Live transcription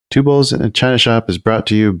Two Bulls in a China Shop is brought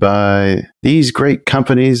to you by these great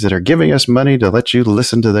companies that are giving us money to let you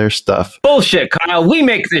listen to their stuff. Bullshit, Kyle. We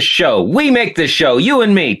make this show. You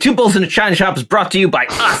and me. Two Bulls in a China Shop is brought to you by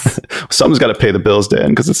us. Someone's got to pay the bills, Dan,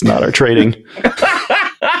 because it's not our trading.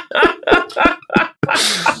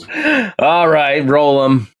 All right, roll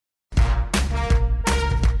them.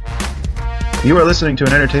 You are listening to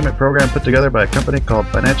an entertainment program put together by a company called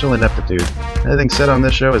Financial Ineptitude. Anything said on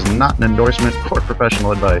this show is not an endorsement or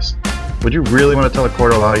professional advice. Would you really want to tell a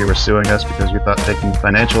court of law you were suing us because you thought taking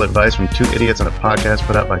financial advice from two idiots on a podcast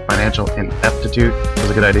put out by Financial Ineptitude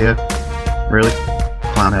was a good idea? Really?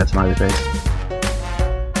 Clown hat smiley face.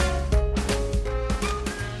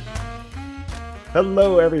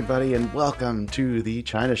 Hello, everybody, and welcome to the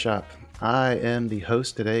China Shop. I am the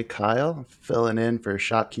host today, Kyle, filling in for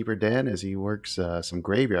shopkeeper Dan as he works some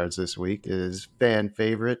graveyards this week. His fan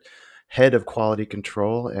favorite, head of quality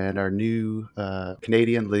control, and our new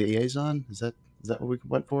Canadian liaison. Is that what we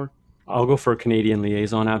went for? I'll go for Canadian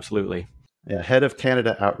liaison, absolutely. Yeah, head of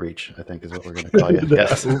Canada outreach, I think is what we're going to call you.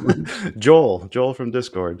 Yes. Joel from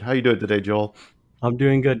Discord. How you doing today, Joel? I'm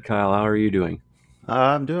doing good, Kyle. How are you doing?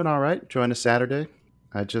 I'm doing all right. Enjoying a Saturday.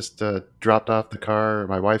 I just dropped off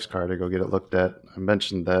my wife's car, to go get it looked at. I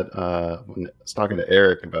mentioned that when I was talking to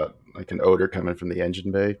Eric about like an odor coming from the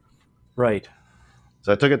engine bay. Right.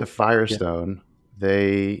 So I took it to Firestone. Yeah.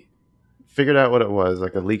 They figured out what it was,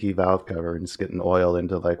 like a leaky valve cover, and it's getting oil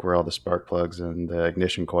into like where all the spark plugs and the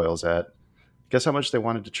ignition coil's at. Guess how much they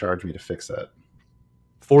wanted to charge me to fix that?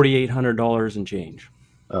 $4,800 and change.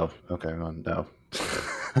 Oh, okay. Well, no.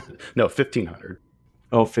 No, $1,500.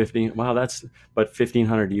 Oh, 15. Wow, but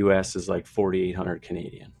 1,500 US is like 4,800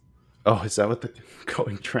 Canadian. Oh, is that what the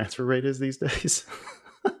going transfer rate is these days?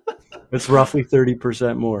 It's roughly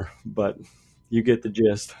 30% more, but you get the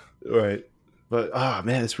gist. Right. But, oh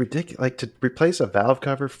man, it's ridiculous. Like, to replace a valve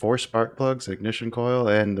cover, 4 spark plugs, ignition coil,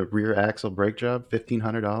 and the rear axle brake job,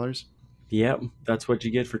 $1,500. Yep, that's what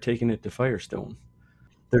you get for taking it to Firestone.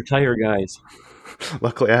 They're tire guys.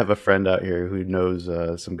 Luckily, I have a friend out here who knows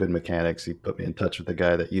some good mechanics. He put me in touch with a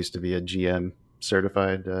guy that used to be a GM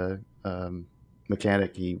certified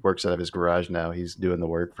mechanic. He works out of his garage now. He's doing the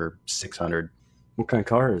work for $600. What kind of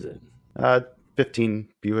car is it? 15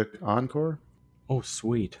 Buick Encore. Oh,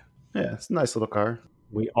 sweet. Yeah, it's a nice little car.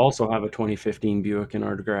 We also have a 2015 Buick in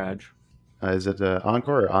our garage. Is it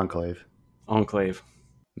Encore or Enclave? Enclave.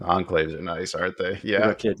 The Enclaves are nice, aren't they? Yeah.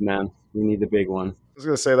 We're kids, man. We need the big one. I was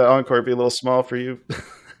going to say that Encore would be a little small for you.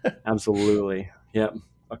 Absolutely. Yep.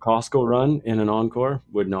 A Costco run in an Encore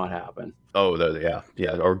would not happen. Oh, yeah.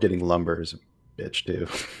 Yeah. Or getting lumber is a bitch, too.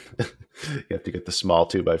 You have to get the small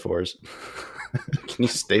 2x4s. Can you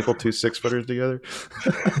staple 2 6-footers together?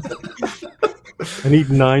 I need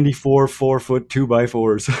 94 4-foot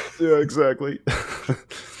 2x4s. Yeah, exactly.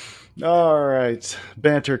 All right,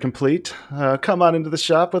 banter complete. Come on into the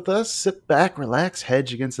shop with us. Sit back, relax,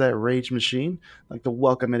 hedge against that rage machine. I'd like to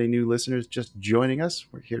welcome any new listeners just joining us.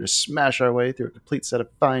 We're here to smash our way through a complete set of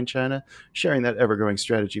fine china, sharing that ever-growing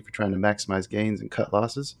strategy for trying to maximize gains and cut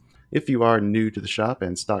losses. If you are new to the shop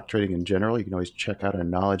and stock trading in general, you can always check out our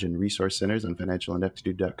knowledge and resource centers on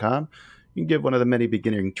financialineptitude.com. You can give one of the many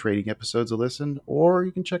beginning trading episodes a listen, or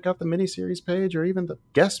you can check out the mini-series page or even the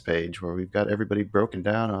guest page where we've got everybody broken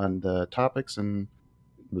down on the topics. And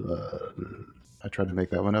I tried to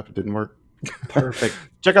make that one up. It didn't work. Perfect.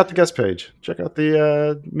 Check out the guest page. Check out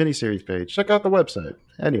the mini-series page. Check out the website.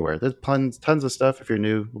 Anywhere. There's tons of stuff. If you're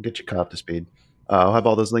new, we'll get you caught up to speed. I'll have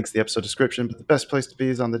all those links in the episode description, but the best place to be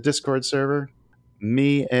is on the Discord server.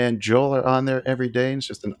 Me and Joel are on there every day, and it's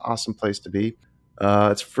just an awesome place to be.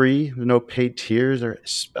 It's free. No paid tiers or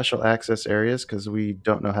special access areas because we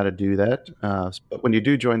don't know how to do that. But when you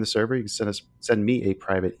do join the server, you can send me a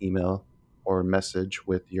private email or message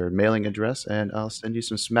with your mailing address, and I'll send you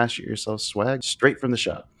some Smash It Yourself swag straight from the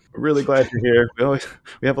shop. We're really glad you're here.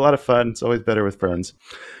 We have a lot of fun. It's always better with friends.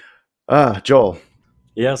 Joel.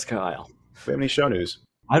 Yes, Kyle. Do we have any show news?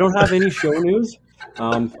 I don't have any show news.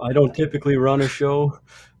 I don't typically run a show.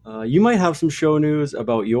 You might have some show news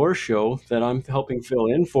about your show that I'm helping fill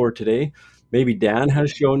in for today. Maybe Dan has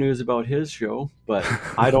show news about his show, but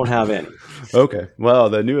I don't have any. Okay. Well,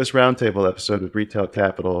 the newest roundtable episode with Retail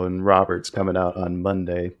Capital and Roberts coming out on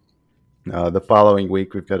Monday. The following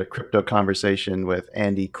week, we've got a crypto conversation with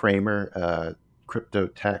Andy Kramer, crypto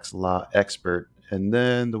tax law expert. And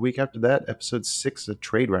then the week after that, episode 6 of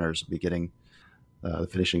Trade Runners will be getting the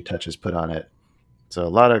finishing touches put on it. So a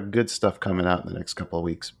lot of good stuff coming out in the next couple of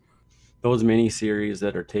weeks. Those mini series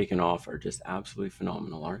that are taken off are just absolutely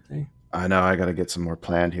phenomenal, aren't they? I know I got to get some more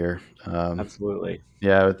planned here. Absolutely.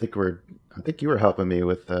 Yeah, I think you were helping me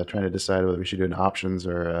with trying to decide whether we should do an options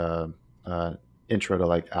or intro to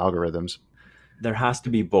like algorithms. There has to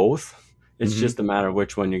be both. It's Mhm. just a matter of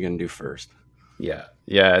which one you're going to do first. Yeah,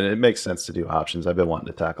 yeah, and it makes sense to do options. I've been wanting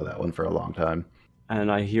to tackle that one for a long time.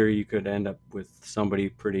 And I hear you could end up with somebody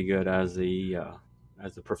pretty good as a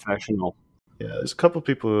professional. Yeah, there's a couple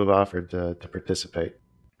people who have offered to participate,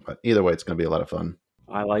 but either way, it's going to be a lot of fun.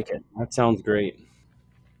 I like it. That sounds great.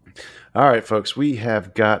 All right, folks, we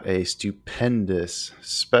have got a stupendous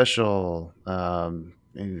special. I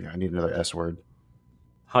need another S word.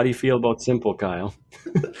 How do you feel about Simple, Kyle?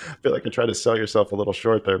 I feel like you're trying to sell yourself a little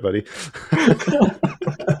short there, buddy.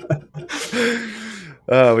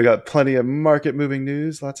 We got plenty of market moving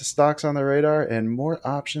news, lots of stocks on the radar, and more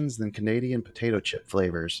options than Canadian potato chip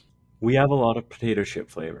flavors. We have a lot of potato chip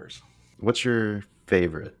flavors. What's your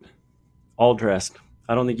favorite? All dressed.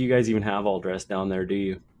 I don't think you guys even have all dressed down there, do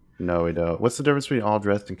you? No, we don't. What's the difference between all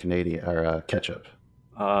dressed and Canadian or ketchup?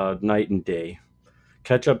 Night and day.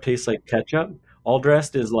 Ketchup tastes like ketchup. All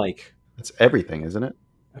dressed is like, It's everything, isn't it?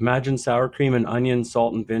 imagine sour cream and onion,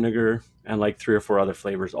 salt and vinegar, and like 3 or 4 other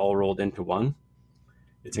flavors all rolled into one.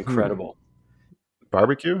 It's incredible.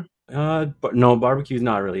 Barbecue? But no, barbecue's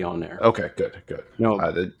not really on there. Okay, good, good. No,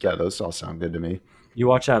 Yeah, those all sound good to me. you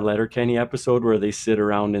watch that Letterkenny episode where they sit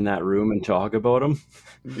around in that room and talk about them?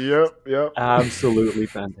 Yep. Absolutely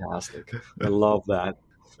fantastic. I love that.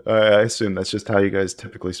 I assume that's just how you guys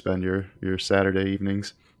typically spend your Saturday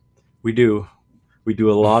evenings. We do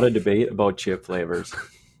a lot of debate about chip flavors.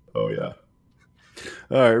 Oh yeah.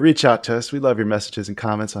 All right, reach out to us. We love your messages and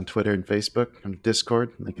comments on Twitter and Facebook, on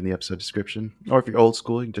Discord, link in the episode description. Or if you're old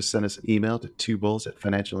school, you can just send us an email to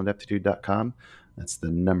twobulls@financialineptitude.com. That's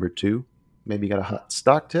the number 2. Maybe you got a hot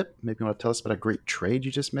stock tip. Maybe you want to tell us about a great trade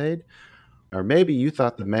you just made. Or maybe you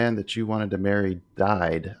thought the man that you wanted to marry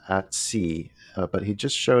died at sea, but he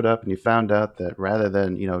just showed up and you found out that rather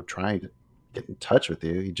than, trying to get in touch with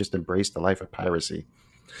you, he just embraced the life of piracy.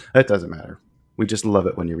 That doesn't matter. We just love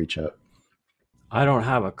it when you reach out. I don't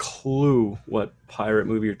have a clue what pirate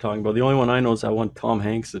movie you're talking about. The only one I know is that one Tom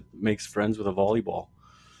Hanks that makes friends with a volleyball.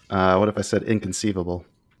 What if I said inconceivable?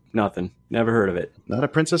 Nothing. Never heard of it. Not a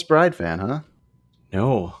Princess Bride fan, huh?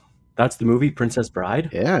 No. That's the movie Princess Bride?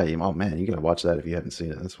 Yeah, oh man, you gotta watch that if you haven't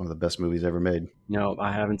seen it. That's one of the best movies ever made. No,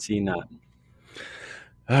 I haven't seen that.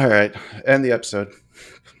 All right, end the episode.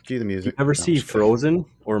 Cue the music. Ever No, see I'm just Frozen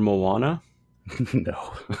or Moana? kidding.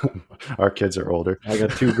 No, our kids are older. I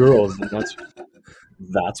got 2 girls, and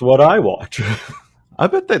that's what I watch. I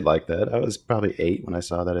bet they'd like that. I was probably 8 when I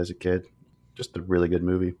saw that as a kid. Just a really good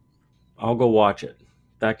movie. I'll go watch it.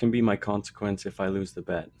 That can be my consequence if I lose the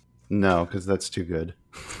bet. No, because that's too good.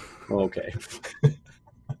 Okay.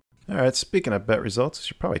 All right, speaking of bet results, we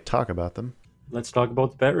should probably talk about them. Let's talk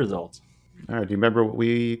about the bet results. All right, do you remember what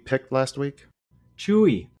we picked last week?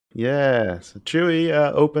 Chewy. Yeah, so Chewy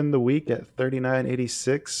opened the week at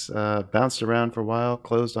 $39.86, bounced around for a while,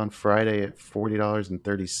 closed on Friday at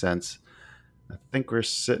 $40.30. I think we're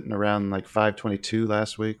sitting around like $5.22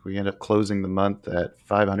 last week. We ended up closing the month at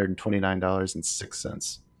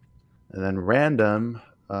 $529.06. And then Random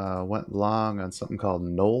went long on something called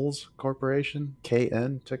Knowles Corporation,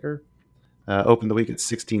 KN ticker. Opened the week at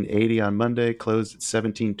 1680 on Monday, closed at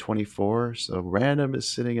 1724. So Random is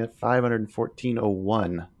sitting at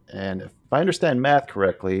 514.01. And if I understand math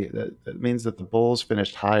correctly, that means that the Bulls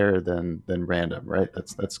finished higher than Random, right?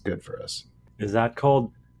 That's good for us. Is that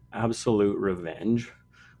called absolute revenge?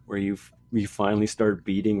 Where you finally start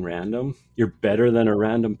beating Random? You're better than a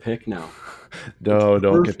random pick now. No,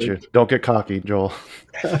 don't get cocky, Joel.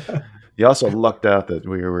 You also lucked out that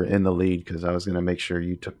we were in the lead because I was going to make sure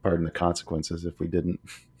you took part in the consequences if we didn't.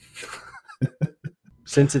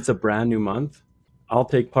 Since it's a brand new month, I'll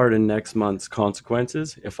take part in next month's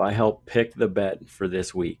consequences if I help pick the bet for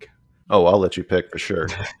this week. Oh, I'll let you pick for sure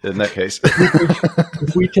in that case.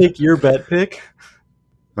 If we take your bet pick,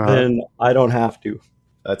 then I don't have to.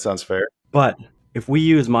 That sounds fair. But if we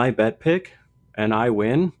use my bet pick and I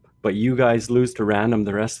win, but you guys lose to Random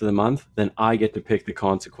the rest of the month, then I get to pick the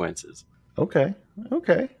consequences. Okay.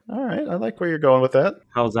 All right. I like where you're going with that.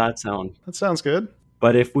 How's that sound? That sounds good.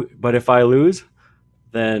 But if I lose,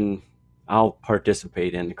 then I'll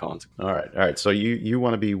participate in the consequence. All right. So you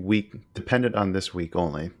want to be week dependent on this week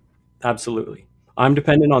only. Absolutely. I'm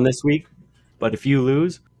dependent on this week, but if you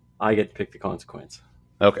lose, I get to pick the consequence.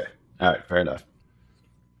 Okay. All right. Fair enough.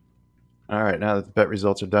 All right. Now that the bet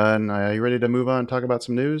results are done, are you ready to move on and talk about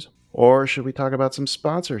some news? Or should we talk about some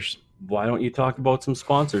sponsors? Why don't you talk about some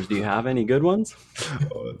sponsors? Do you have any good ones?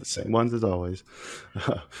 Oh, the same ones as always.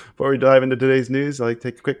 Before we dive into today's news, I'd like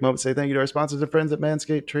to take a quick moment to say thank you to our sponsors and friends at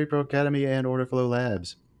Manscaped, Trade Pro Academy, and Orderflow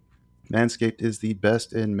Labs. Manscaped is the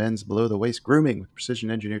best in men's below-the-waist grooming with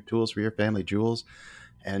precision-engineered tools for your family jewels.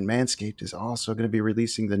 And Manscaped is also going to be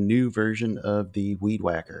releasing the new version of the Weed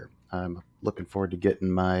Whacker. I'm looking forward to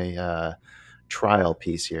getting my trial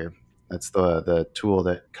piece here. That's the tool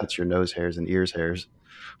that cuts your nose hairs and ears hairs.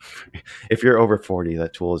 If you're over 40,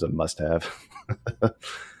 that tool is a must-have.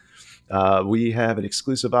 We have an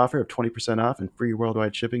exclusive offer of 20% off and free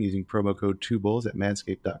worldwide shipping using promo code 2bulls at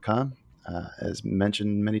manscaped.com. As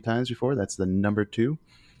mentioned many times before, that's the number 2.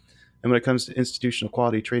 And when it comes to institutional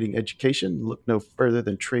quality trading education, look no further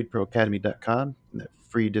than tradeproacademy.com. In that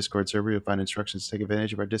free Discord server, you'll find instructions to take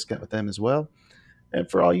advantage of our discount with them as well. And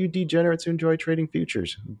for all you degenerates who enjoy trading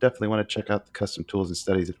futures, definitely want to check out the custom tools and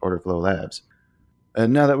studies at Orderflow Labs.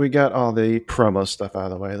 And now that we got all the promo stuff out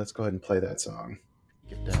of the way, let's go ahead and play that song.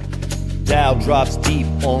 Get down. Dow drops deep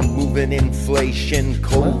on moving inflation,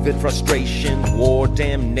 COVID frustration, war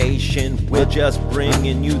damnation. We're just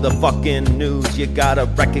bringing you the fucking news. You gotta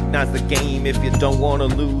recognize the game if you don't wanna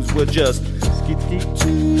lose. We're just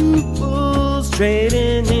two bulls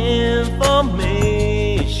trading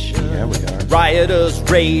information. Yeah, we are. Rioters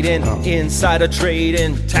raiding, insider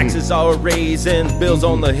trading, taxes are raising, bills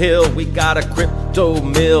on the hill. We got a crypto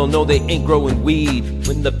mill. No, they ain't growing weed.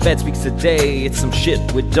 When the Fed speaks today, it's some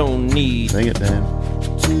shit we don't need. Sing it, Dan.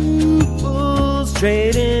 Two bulls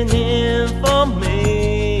trading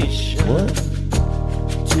information. What?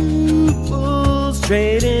 Two bulls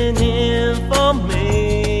trading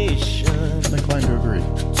information. I'm inclined to agree.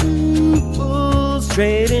 Two bulls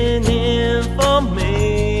trading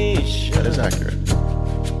information. That is accurate.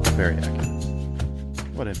 Very accurate.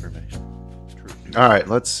 What information? True. All right,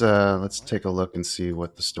 let's take a look and see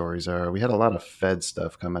what the stories are. We had a lot of Fed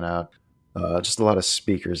stuff coming out. Just a lot of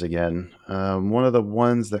speakers again. One of the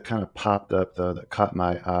ones that kind of popped up, though, that caught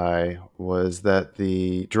my eye was that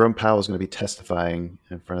the Jerome Powell is going to be testifying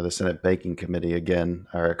in front of the Senate Banking Committee again,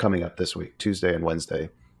 or coming up this week, Tuesday and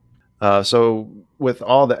Wednesday. So with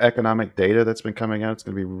all the economic data that's been coming out, it's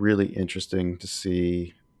going to be really interesting to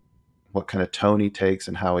see what kind of tone he takes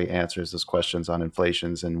and how he answers those questions on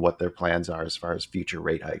inflations and what their plans are as far as future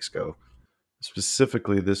rate hikes go.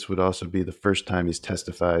 Specifically, this would also be the first time he's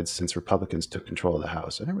testified since Republicans took control of the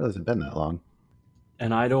House. I didn't realize it'd been that long.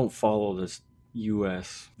 And I don't follow this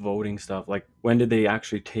U.S. voting stuff. Like, when did they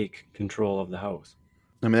actually take control of the House?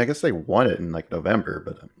 I mean, I guess they won it in like November,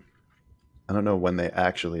 but I don't know when they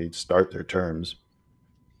actually start their terms,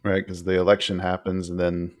 right? Because the election happens and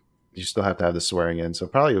then you still have to have the swearing in. So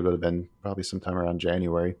probably it would have been probably sometime around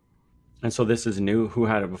January. And so this is new. Who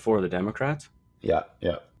had it before? The Democrats? Yeah.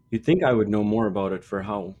 You'd think I would know more about it for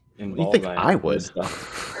how involved You think I am would? with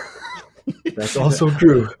stuff. That's also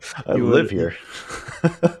true. I live here.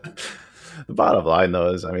 The bottom line,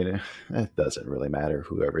 though, is, I mean, it doesn't really matter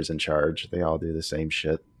whoever's in charge. They all do the same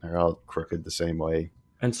shit. They're all crooked the same way.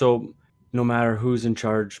 And so no matter who's in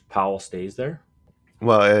charge, Powell stays there?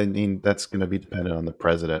 Well, I mean, that's going to be dependent on the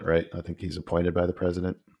president, right? I think he's appointed by the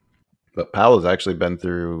president. But Powell's actually been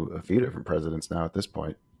through a few different presidents now at this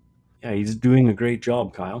point. Yeah, he's doing a great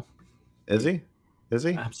job, Kyle. Is he?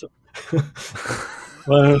 Absolutely.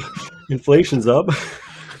 Well, inflation's up.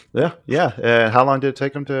 Yeah. How long did it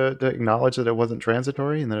take him to acknowledge that it wasn't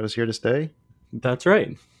transitory and that it was here to stay? That's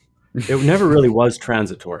right. It never really was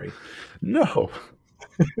transitory. No.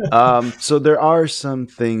 So there are some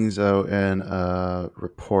things, though, in a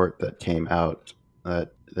report that came out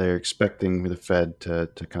that they're expecting the Fed to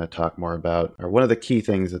kind of talk more about. Or one of the key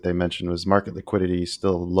things that they mentioned was market liquidity is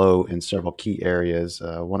still low in several key areas,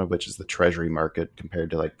 one of which is the treasury market compared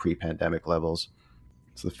to like pre-pandemic levels.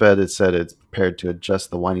 So the Fed has said it's prepared to adjust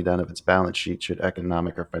the winding down of its balance sheet should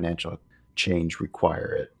economic or financial change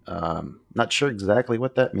require it. Not sure exactly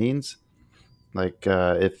what that means. Like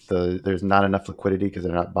if there's not enough liquidity because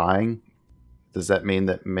they're not buying, does that mean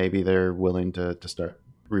that maybe they're willing to start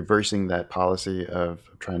reversing that policy of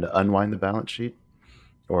trying to unwind the balance sheet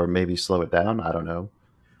or maybe slow it down? I don't know.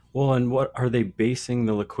 Well, and what are they basing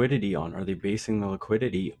the liquidity on? Are they basing the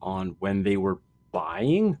liquidity on when they were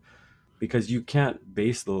buying? Because you can't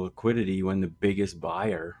base the liquidity when the biggest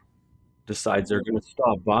buyer decides they're going to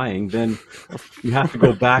stop buying. Then you have to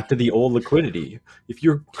go back to the old liquidity. If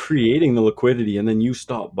you're creating the liquidity and then you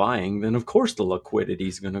stop buying, then of course the liquidity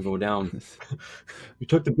is going to go down. You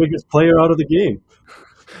took the biggest player out of the game.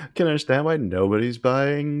 I can understand why nobody's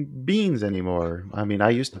buying beans anymore. I mean,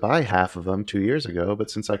 I used to buy half of them 2 years ago, but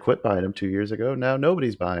since I quit buying them 2 years ago, now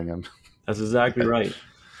nobody's buying them. That's exactly right.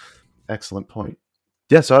 Excellent point.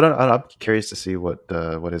 Yeah, so I'm curious to see what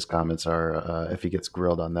his comments are if he gets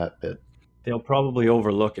grilled on that bit. They'll probably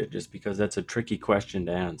overlook it just because that's a tricky question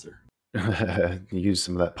to answer, Use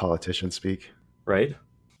some of that politician speak. right?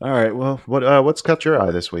 All right. Well, what's caught your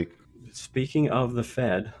eye this week? Speaking of the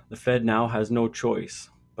Fed now has no choice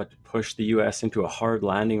but to push the U.S. into a hard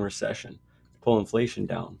landing recession, pull inflation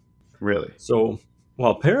down. Really? So,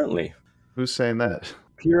 well, apparently, Who's saying that?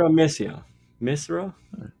 Pura Misra?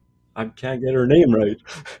 I can't get her name right.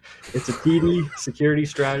 It's a TD security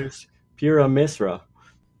strategist, Pura Misra.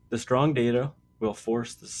 The strong data will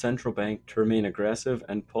force the central bank to remain aggressive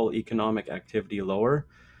and pull economic activity lower.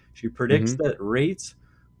 She predicts that rates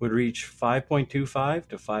would reach 5.25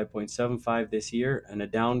 to 5.75 this year, and a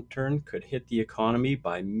downturn could hit the economy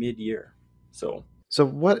by mid-year. So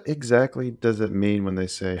what exactly does it mean when they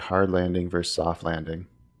say hard landing versus soft landing?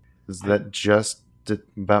 Is that just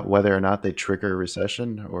about whether or not they trigger a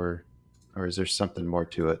recession, or is there something more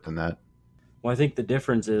to it than that? Well, I think the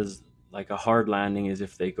difference is, like, a hard landing is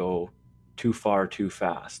if they go too far too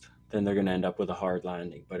fast, then they're going to end up with a hard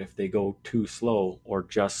landing. But if they go too slow or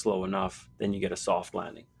just slow enough, then you get a soft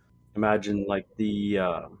landing. Imagine like the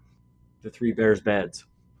Three Bears beds.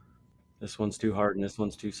 This one's too hard and this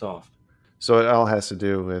one's too soft. So it all has to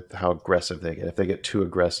do with how aggressive they get. If they get too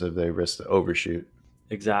aggressive, they risk to overshoot.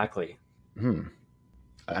 Exactly.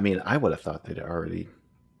 I mean, I would have thought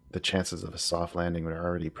the chances of a soft landing were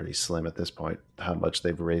already pretty slim at this point. How much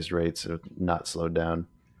they've raised rates and not slowed down.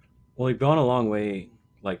 Well, they've gone a long way,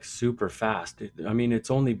 like super fast. I mean, it's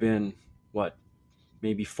only been, what,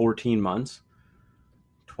 maybe 14 months,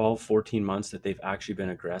 12, 14 months that they've actually been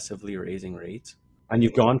aggressively raising rates. And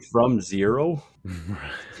you've gone from 0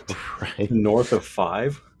 Right. to north of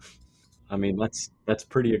 5. I mean, that's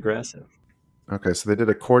pretty aggressive. Okay, so they did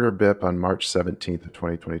a quarter BIP on March 17th of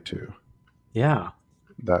 2022. Yeah.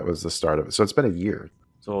 That was the start of it. So it's been a year.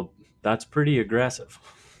 So that's pretty aggressive.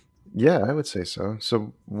 Yeah, I would say so.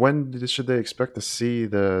 So when should they expect to see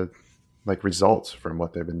the results from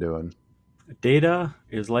what they've been doing? Data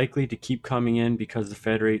is likely to keep coming in because the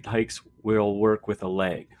Fed rate hikes will work with a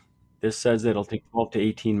lag. This says that it'll take 12 to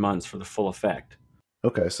 18 months for the full effect.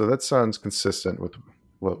 Okay, so that sounds consistent with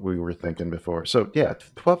what we were thinking before. So yeah,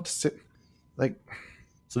 12 to 6,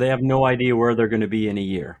 So they have no idea where they're going to be in a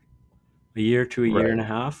year to a year Right. and a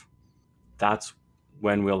half. That's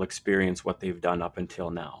when we'll experience what they've done up until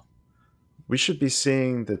now. We should be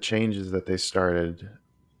seeing the changes that they started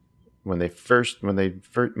when they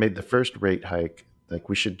made the first rate hike. Like,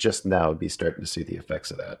 we should just now be starting to see the effects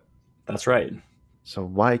of that. That's right. So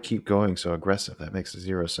why keep going so aggressive? That makes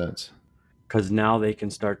zero sense. Because now they can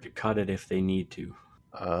start to cut it if they need to.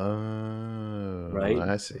 Oh, Right.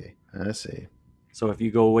 I see. So if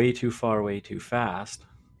you go way too far, way too fast,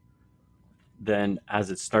 then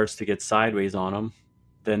as it starts to get sideways on them,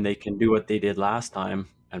 then they can do what they did last time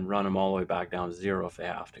and run them all the way back down to 0 if they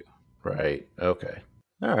have to. Right. Okay.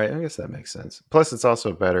 All right. I guess that makes sense. Plus, it's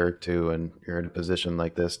also better when you're in a position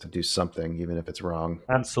like this to do something, even if it's wrong.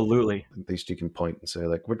 Absolutely. At least you can point and say,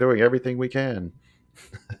 like, we're doing everything we can.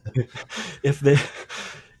 If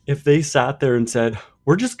they sat there and said,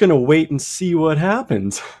 we're just going to wait and see what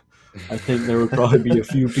happens, I think there would probably be a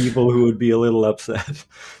few people who would be a little upset.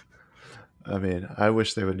 I mean, I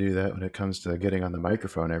wish they would do that when it comes to getting on the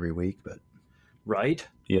microphone every week, but Right?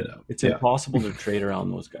 It's yeah. impossible to trade around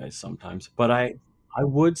those guys sometimes. But I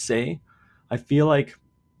would say, I feel like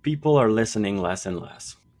people are listening less and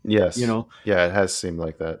less. Yes. Yeah, it has seemed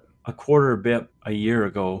like that. A quarter BIP a year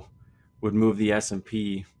ago would move the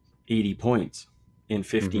S&P 80 points in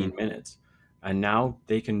 15 minutes. And now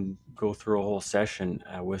they can go through a whole session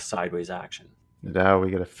with sideways action. Now we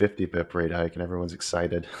get a 50 pip rate hike and everyone's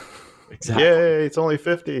excited. Exactly. Yay, it's only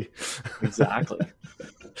 50. Exactly.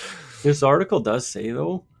 This article does say,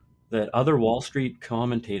 though, that other Wall Street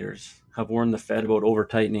commentators have warned the Fed about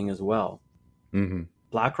over-tightening as well.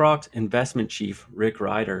 BlackRock's investment chief, Rick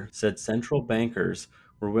Ryder, said central bankers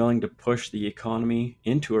were willing to push the economy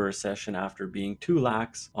into a recession after being too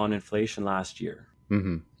lax on inflation last year.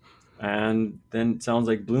 And then it sounds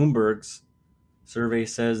like Bloomberg's survey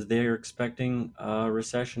says they're expecting a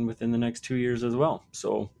recession within the next 2 years as well.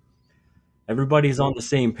 So everybody's on the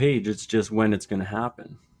same page. It's just when it's going to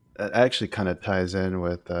happen. That actually kind of ties in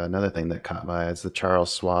with another thing that caught my eye. It's the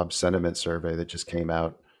Charles Schwab sentiment survey that just came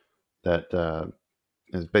out. That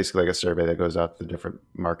is basically like a survey that goes out to different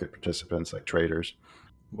market participants, like traders.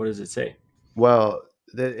 What does it say? Well,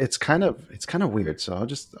 it's kind of weird. So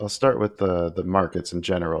I'll start with the markets in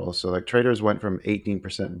general. So like traders went from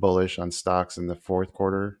 18% bullish on stocks in the fourth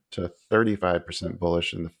quarter to 35%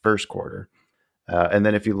 bullish in the first quarter. And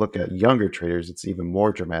then if you look at younger traders, it's even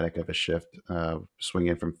more dramatic of a shift,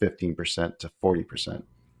 swinging from 15% to 40%.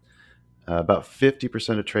 About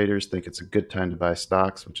 50% of traders think it's a good time to buy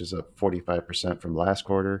stocks, which is up 45% from last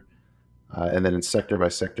quarter. And then in sector by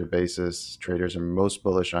sector basis, traders are most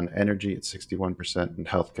bullish on energy at 61% and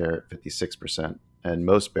healthcare at 56%, and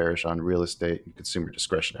most bearish on real estate and consumer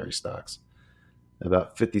discretionary stocks.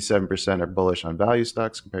 About 57% are bullish on value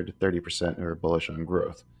stocks compared to 30% who are bullish on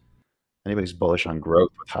growth. Anybody's bullish on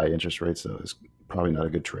growth with high interest rates, though, is probably not a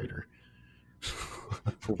good trader.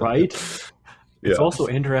 Right? It's Yeah. also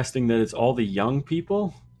interesting that it's all the young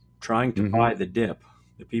people trying to buy the dip,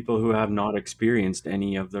 the people who have not experienced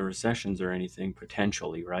any of the recessions or anything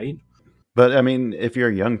potentially, right? But I mean, if you're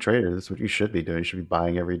a young trader, that's what you should be doing. You should be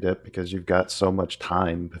buying every dip because you've got so much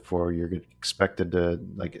time before you're expected to,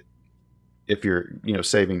 like, if you're,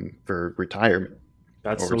 saving for retirement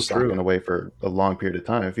That's or so stocking true. away for a long period of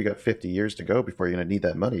time. If you got 50 years to go before you're going to need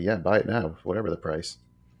that money, yeah, buy it now, whatever the price.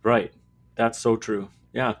 Right. That's so true.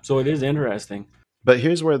 Yeah. So it is interesting. But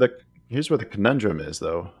here's where the conundrum is,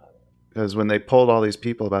 though, because when they polled all these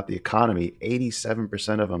people about the economy,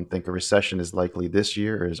 87% of them think a recession is likely this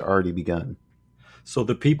year or has already begun. So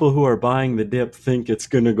the people who are buying the dip think it's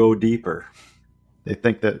going to go deeper. They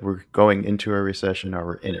think that we're going into a recession or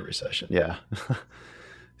we're in a recession. Yeah.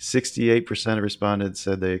 68% of respondents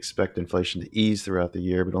said they expect inflation to ease throughout the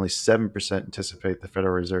year, but only 7% anticipate the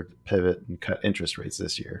Federal Reserve to pivot and cut interest rates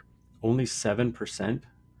this year. Only 7%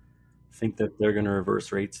 think that they're going to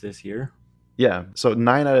reverse rates this year. Yeah. So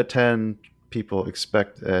 9 out of 10 people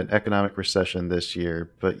expect an economic recession this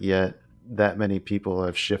year, but yet that many people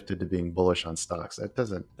have shifted to being bullish on stocks. That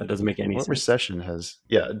doesn't make any what sense. recession has.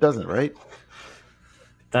 Yeah, it doesn't, right?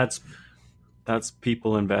 That's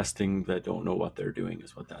people investing that don't know what they're doing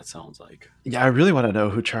is what that sounds like. Yeah, I really want to know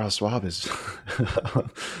who Charles Schwab is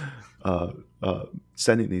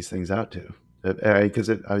sending these things out to. Because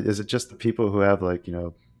is it just the people who have I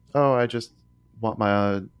just want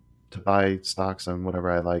my to buy stocks on whatever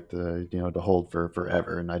I like to to hold for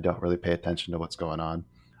forever, and I don't really pay attention to what's going on,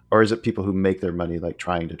 or is it people who make their money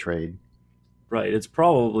trying to trade? Right. It's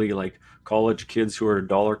probably like college kids who are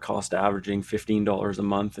dollar cost averaging $15 a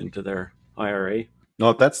month into their IRA.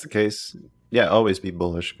 No, if that's the case, yeah, always be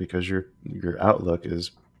bullish because your outlook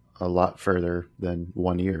is a lot further than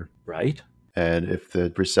 1 year. Right. And if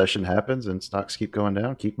the recession happens and stocks keep going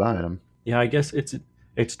down, keep buying them. Yeah, I guess it's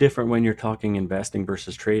different when you're talking investing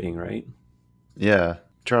versus trading, right? Yeah.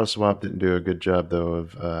 Charles Schwab didn't do a good job, though,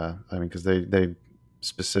 of, because they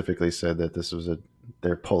specifically said that this was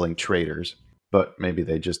they're pulling traders, but maybe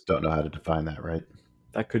they just don't know how to define that, right?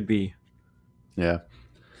 That could be. Yeah.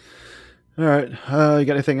 All right. You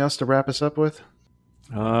got anything else to wrap us up with?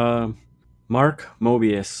 Mark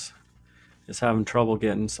Mobius is having trouble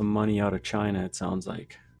getting some money out of China, it sounds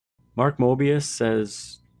like. Mark Mobius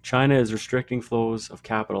says China is restricting flows of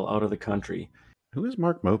capital out of the country. Who is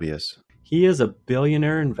Mark Mobius? He is a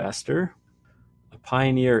billionaire investor, a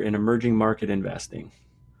pioneer in emerging market investing.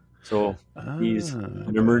 So he's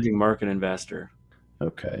an emerging market investor.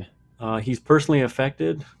 Okay. He's personally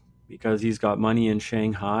affected because he's got money in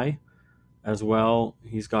Shanghai. As well,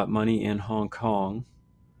 he's got money in Hong Kong,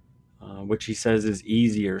 which he says is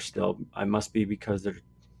easier still. I must be because they're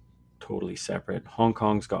totally separate. Hong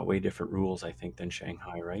Kong's got way different rules, I think, than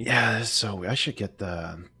Shanghai, right? Yeah, so I should get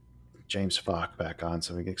James Falk back on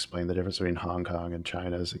so we can explain the difference between Hong Kong and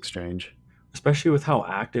China's exchange. Especially with how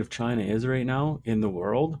active China is right now in the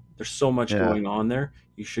world. There's so much going on there.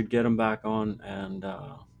 You should get him back on and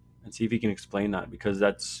see if he can explain that because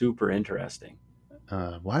that's super interesting.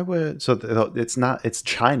 It's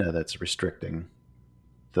China that's restricting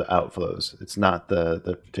the outflows. It's not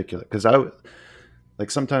the particular,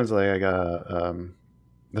 because sometimes I got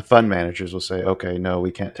the fund managers will say, okay, no,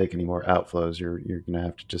 we can't take any more outflows. You're going to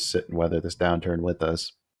have to just sit and weather this downturn with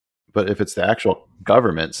us. But if it's the actual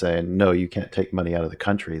government saying, no, you can't take money out of the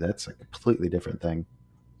country, that's a completely different thing.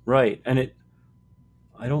 Right. And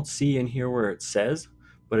I don't see in here where it says,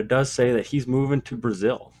 but it does say that he's moving to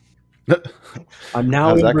Brazil. I'm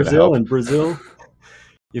now in Brazil, and Brazil,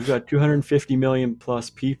 you've got 250 million plus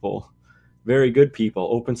people, very good people,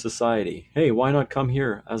 open society. Hey, why not come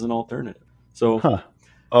here as an alternative? So,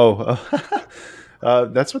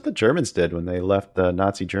 that's what the Germans did when they left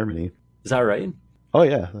Nazi Germany. Is that right? Oh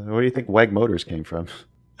yeah. Where do you think WEG Motors came from?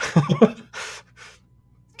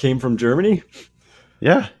 Came from Germany?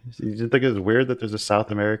 Yeah. You didn't think it was weird that there's a South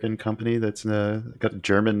American company that's got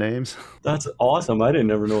German names? That's awesome. I didn't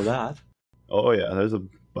ever know that. Oh, yeah. There's a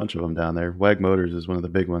bunch of them down there. WEG Motors is one of the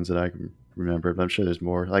big ones that I can remember, but I'm sure there's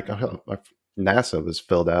more. Like NASA was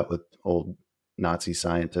filled out with old Nazi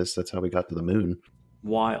scientist. That's how we got to the moon.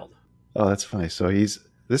 Wild. Oh, that's funny. So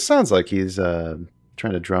this sounds like he's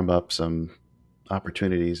trying to drum up some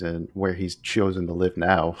opportunities and where he's chosen to live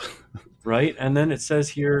now. Right? And then it says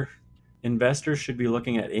here, investors should be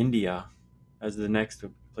looking at India as the next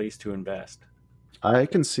place to invest. I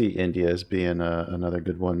can see India as being another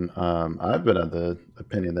good one. I've been of the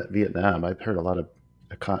opinion that Vietnam, I've heard a lot of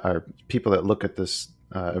people that look at this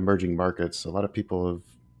emerging markets, a lot of people have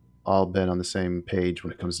all been on the same page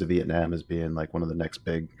when it comes to Vietnam as being like one of the next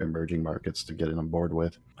big emerging markets to get on board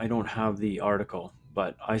with. I don't have the article,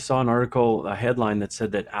 but I saw an article, a headline that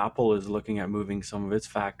said that Apple is looking at moving some of its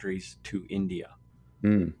factories to India.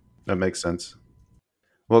 That makes sense.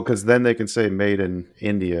 Well, because then they can say made in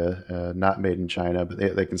India, not made in China, but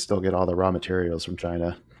they can still get all the raw materials from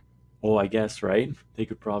China. Oh, I guess, right? They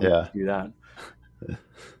could probably Yeah. do that.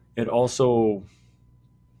 It also,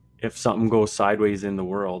 if something goes sideways in the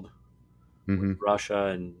world, Hmm. Russia,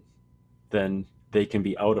 and then they can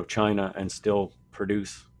be out of China and still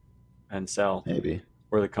produce and sell, Maybe.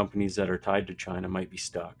 where the companies that are tied to China might be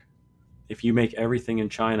stuck. If you make everything in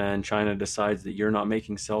China and China decides that you're not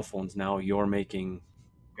making cell phones now, you're making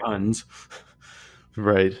guns.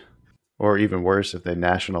 Right. Or even worse, if they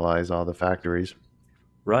nationalize all the factories.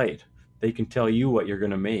 Right. They can tell you what you're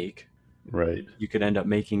going to make. Right. You could end up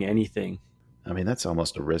making anything. I mean, that's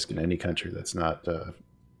almost a risk in any country that's not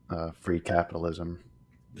free capitalism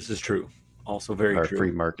This is true. Also very or true.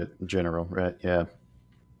 free market in general, right? Yeah.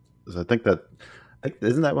 'Cause I think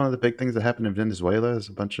isn't that one of the big things that happened in Venezuela? There's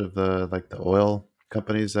a bunch of the oil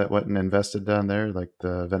companies that went and invested down there. Like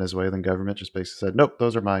the Venezuelan government just basically said, "Nope,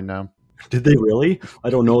 those are mine now." Did they really? I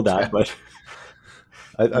don't know that, but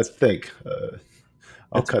I think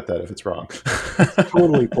I'll It's- cut that if it's wrong.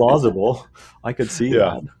 totally plausible. I could see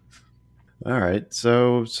Yeah. that. All right,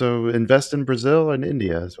 so invest in Brazil and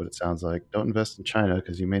India is what it sounds like. Don't invest in China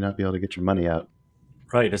because you may not be able to get your money out.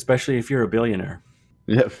 Right, especially if you're a billionaire.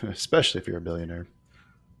 Yeah, especially if you're a billionaire.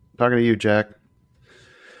 Talking to you, Jack.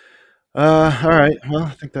 All right. Well, I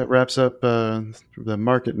think that wraps up the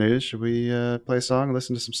market news. Should we play a song and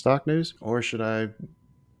listen to some stock news, or should I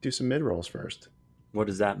do some mid rolls first? What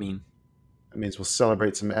does that mean? That means we'll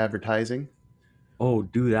celebrate some advertising. Oh,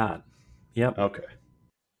 do that. Yep. Okay.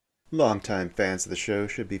 Longtime fans of the show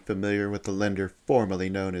should be familiar with the lender formerly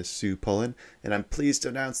known as Sue Pullen, and I'm pleased to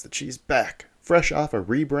announce that she's back, fresh off a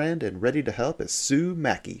rebrand and ready to help as Sue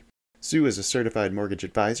Mackey. Sue is a certified mortgage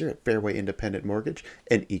advisor at Fairway Independent Mortgage,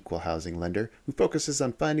 an equal housing lender who focuses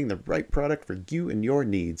on finding the right product for you and your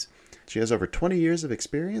needs. She has over 20 years of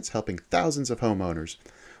experience helping thousands of homeowners.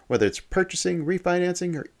 Whether it's purchasing,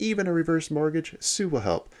 refinancing, or even a reverse mortgage, Sue will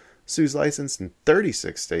help. Sue's licensed in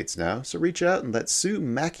 36 states now, so reach out and let Sue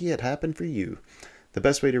Mackey it happen for you. The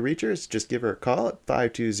best way to reach her is just give her a call at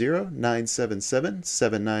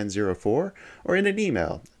 520-977-7904 or in an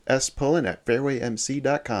email,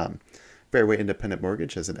 spullen@fairwaymc.com. Fairway Independent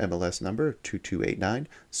Mortgage has an MLS number of 2289.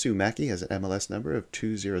 Sue Mackey has an MLS number of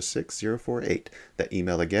 206048. That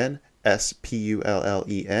email again,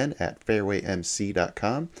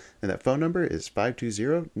 spullen@fairwaymc.com, and that phone number is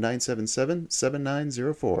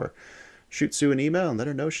 520-977-7904. Shoot Sue an email and let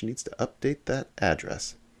her know she needs to update that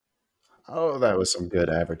address. Oh, that was some good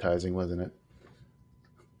advertising, wasn't it?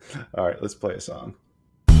 All right, let's play a song.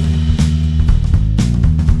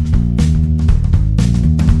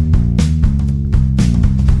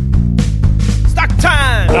 Stock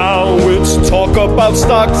time! Now it's talk about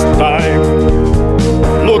stocks time.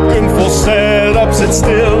 Looking for setups, it's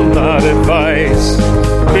still not advice.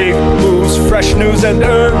 Big moves, fresh news, and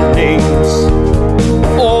earnings.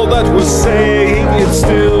 All that we're saying, it's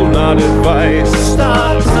still not advice.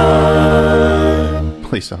 Stock time.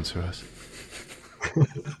 Please don't sue us.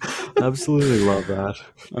 Absolutely love that.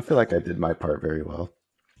 I feel like I did my part very well.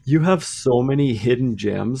 You have so many hidden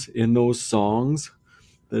gems in those songs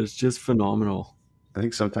that it's just phenomenal. I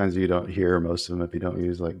think sometimes you don't hear most of them if you don't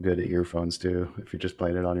use like good earphones too. If you're just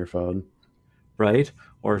playing it on your phone. Right?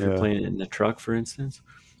 Or if you're Yeah. playing it in the truck, for instance.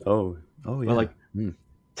 Oh yeah. Well, like,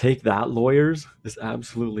 Take That Lawyers is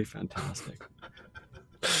absolutely fantastic.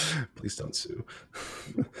 Please don't sue.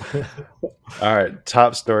 All right,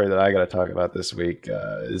 top story that I got to talk about this week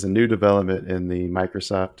is a new development in the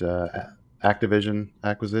Microsoft Activision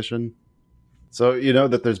acquisition. So you know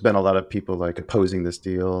that there's been a lot of people like opposing this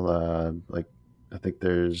deal. Like I think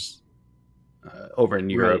there's over in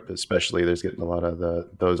Europe, especially, there's getting a lot of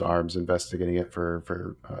those arms investigating it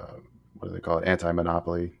for what do they call it,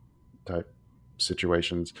 anti-monopoly type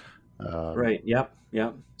situations. Right. Yep.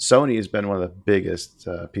 Yep. Sony has been one of the biggest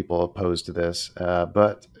people opposed to this,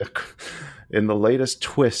 but in the latest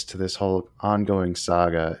twist to this whole ongoing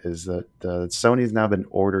saga is that Sony's now been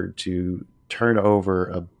ordered to turn over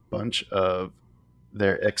a bunch of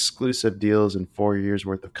their exclusive deals and 4 years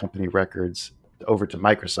worth of company records over to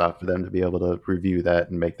Microsoft for them to be able to review that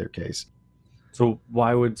and make their case. So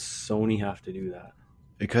why would Sony have to do that?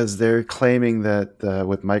 Because they're claiming that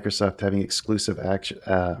with Microsoft having exclusive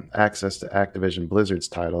access to Activision Blizzard's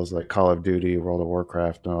titles like Call of Duty, World of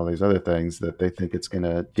Warcraft, and all these other things, that they think it's going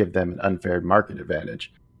to give them an unfair market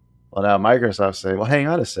advantage. Well, now Microsoft say, well, hang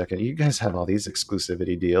on a second. You guys have all these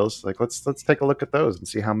exclusivity deals. Like, let's take a look at those and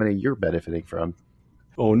see how many you're benefiting from.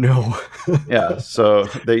 Oh, no. Yeah, so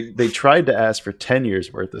they tried to ask for 10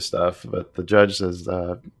 years worth of stuff, but the judge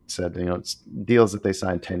said, it's deals that they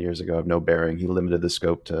signed 10 years ago have no bearing. He limited the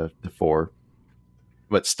scope to 4.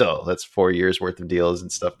 But still, that's 4 years worth of deals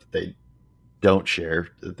and stuff that they don't share,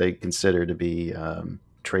 that they consider to be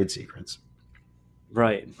trade secrets.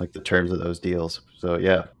 Right. Like the terms of those deals. So,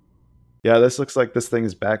 yeah. Yeah, this looks like this thing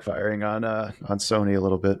is backfiring on Sony a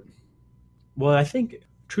little bit. Well, I think,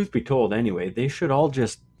 truth be told, anyway, they should all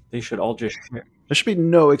just share. There should be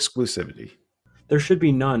no exclusivity. There should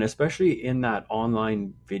be none, especially in that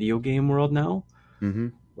online video game world now. Mm-hmm.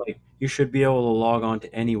 Like, you should be able to log on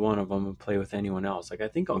to any one of them and play with anyone else. Like, I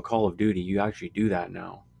think on Call of Duty, you actually do that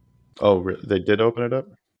now. Oh, really? They did open it up?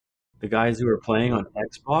 The guys who are playing on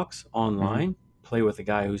Xbox online play with the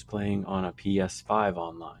guy who's playing on a PS5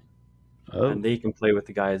 online. Oh. And they can play with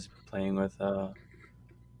the guys playing with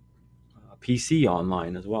PC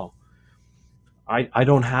online as well. I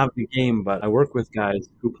don't have the game, but I work with guys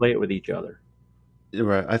who play it with each other.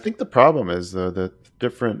 Right. I think the problem is, though, that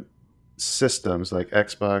different systems like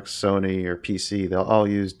Xbox, Sony, or PC, they'll all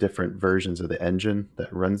use different versions of the engine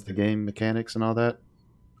that runs the game mechanics and all that.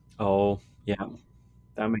 Oh, yeah.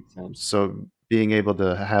 That makes sense. So being able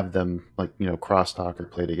to have them, like, crosstalk or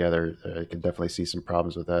play together, I can definitely see some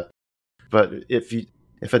problems with that. But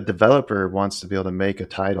if a developer wants to be able to make a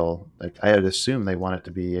title, like, I would assume they want it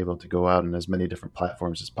to be able to go out on as many different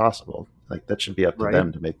platforms as possible. Like, that should be up to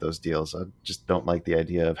them to make those deals. I just don't like the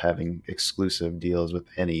idea of having exclusive deals with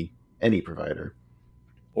any provider.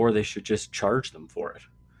 Or they should just charge them for it.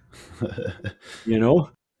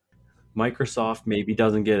 Microsoft maybe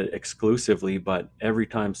doesn't get it exclusively, but every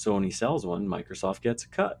time Sony sells one, Microsoft gets a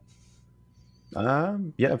cut.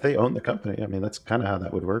 Yeah, if they own the company, I mean, that's kind of how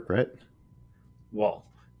that would work, right? Well,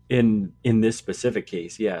 in this specific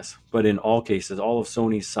case, yes. But in all cases, all of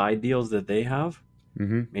Sony's side deals that they have,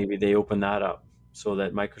 maybe they open that up so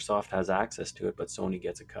that Microsoft has access to it, but Sony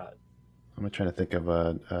gets a cut. I'm trying to think of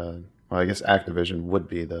well, I guess Activision would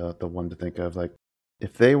be the one to think of. Like,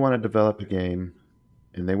 if they want to develop a game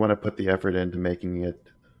and they want to put the effort into making it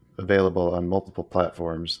available on multiple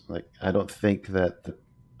platforms, like, I don't think that the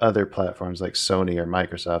other platforms like Sony or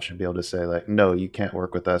Microsoft should be able to say, like, no, you can't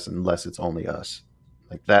work with us unless it's only us.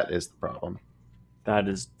 Like, that is the problem. That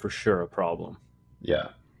is for sure a problem. Yeah.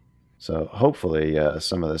 So hopefully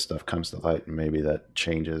some of this stuff comes to light and maybe that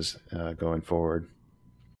changes going forward.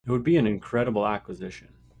 It would be an incredible acquisition.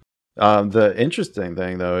 The interesting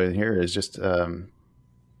thing, though, in here is just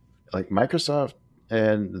like Microsoft,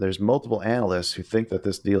 and there's multiple analysts who think that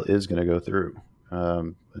this deal is going to go through.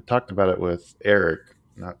 I talked about it with Eric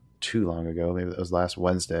not too long ago, maybe it was last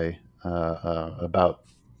Wednesday, about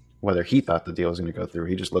whether he thought the deal was going to go through.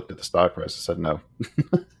 He just looked at the stock price and said no.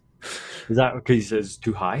 Is that because he says it's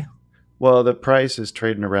too high? Well, the price is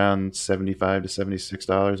trading around $75 to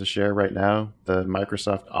 $76 a share right now. The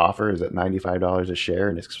Microsoft offer is at $95 a share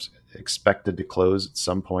and it's expected to close at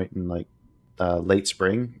some point in late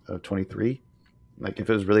spring of 23. Like,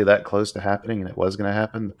 if it was really that close to happening and it was going to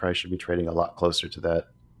happen, the price should be trading a lot closer to that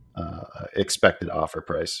expected offer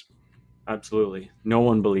price. Absolutely. No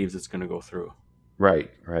one believes it's going to go through.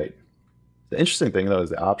 Right. The interesting thing, though,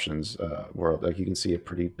 is the options world. Like, you can see a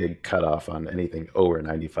pretty big cutoff on anything over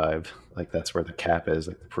 95. Like, that's where the cap is,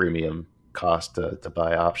 like the premium cost to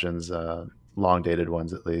buy options, long dated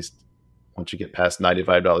ones at least. Once you get past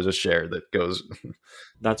 $95 a share, that goes.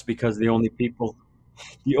 That's because the only people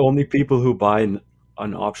who buy an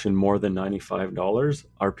option more than $95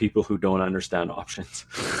 are people who don't understand options.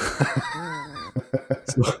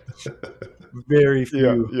 So, very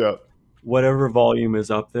few. Yeah. Whatever volume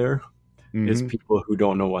is up there is people who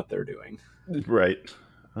don't know what they're doing. Right.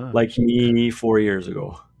 Like me 4 years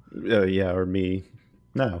ago. Yeah, or me.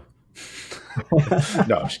 No.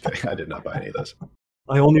 No, I'm just kidding. I did not buy any of those.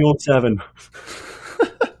 I only own 7.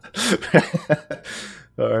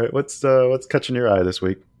 All right. What's catching your eye this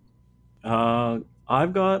week?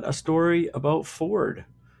 I've got a story about Ford.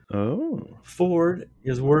 Oh. Ford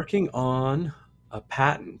is working on a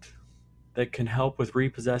patent that can help with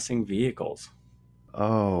repossessing vehicles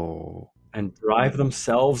Oh. and drive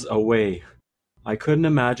themselves away. I couldn't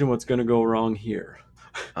imagine what's going to go wrong here.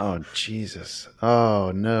 Oh, Jesus.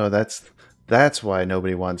 Oh, no. That's why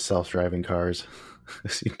nobody wants self-driving cars.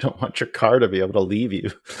 You don't want your car to be able to leave you.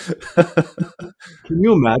 Can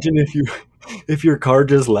you imagine if your car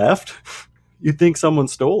just left? You'd think someone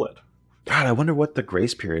stole it. God, I wonder what the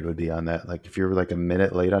grace period would be on that. Like if you're like a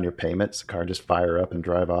minute late on your payments, the car just fire up and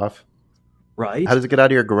drive off. Right? How does it get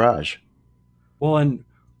out of your garage? Well, and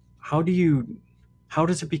how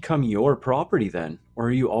does it become your property then? Or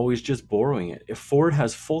are you always just borrowing it? If Ford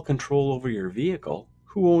has full control over your vehicle,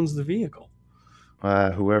 who owns the vehicle?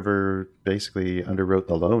 Whoever basically underwrote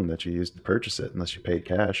the loan that you used to purchase it, unless you paid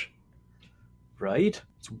cash. Right?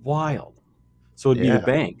 It's wild. So it'd be Yeah. the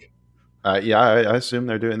bank. Yeah, I assume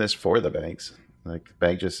they're doing this for the banks. Like the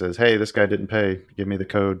bank just says, "Hey, this guy didn't pay. Give me the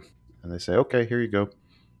code," and they say, "Okay, here you go."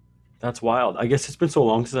 That's wild. I guess it's been so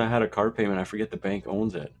long since I had a car payment, I forget the bank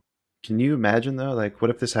owns it. Can you imagine though? Like,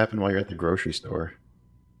 what if this happened while you're at the grocery store?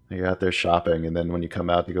 You're out there shopping, and then when you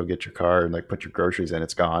come out to go get your car and like put your groceries in,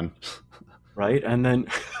 it's gone. Right? And then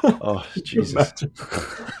Oh, Jesus.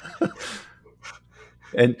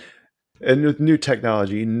 and with new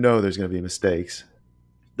technology, you know there's going to be mistakes.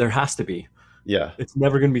 there has to be. Yeah, It's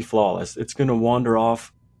never going to be flawless. It's going to wander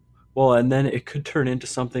off. Well, and then it could turn into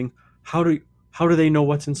something. How do they know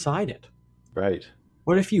what's inside it? right.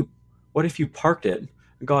 What if you parked it,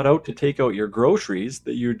 got out to take out your groceries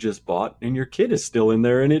that you just bought, and your kid is still in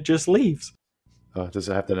there and it just leaves? Does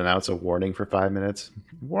it have to announce a warning for 5 minutes?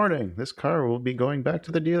 Warning, this car will be going back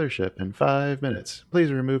to the dealership in 5 minutes.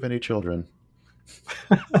 Please remove any children.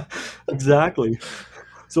 Exactly.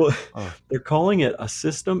 So Oh. they're calling it a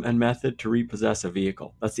system and method to repossess a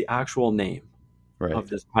vehicle. That's the actual name Right. of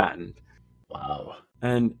this patent. Wow.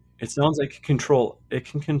 And it sounds like it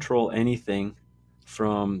can control anything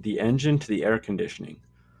from the engine to the air conditioning.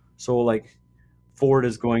 So like Ford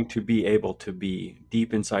is going to be able to be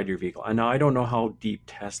deep inside your vehicle. And now I don't know how deep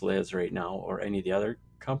Tesla is right now or any of the other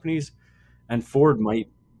companies. And Ford might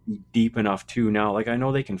be deep enough too now. Like I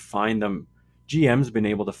know they can find them. GM's been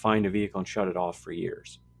able to find a vehicle and shut it off for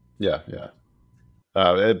years. Yeah.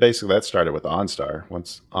 Basically, that started with OnStar.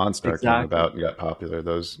 Once OnStar came Exactly. about and got popular,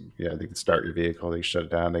 they can start your vehicle, they can shut it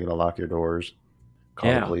down, they can lock your doors, call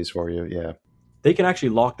the Yeah. police for you. Yeah. They can actually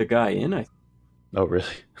lock the guy in. Oh, really?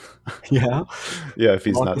 Yeah. Yeah, if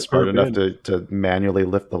he's Lock not the smart perp enough in. to manually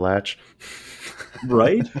lift the latch.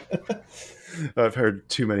 Right? I've heard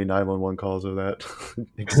too many 911 calls of that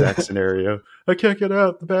exact scenario. I can't get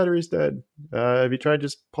out. The battery's dead. Have you tried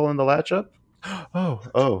just pulling the latch up?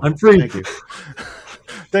 Oh, I'm free. Thank you.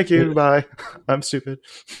 Thank you. Bye. I'm stupid.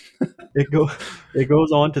 It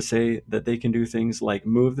goes on to say that they can do things like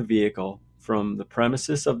move the vehicle from the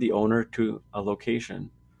premises of the owner to a location,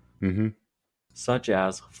 Mm-hmm. such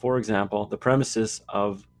as, for example, the premises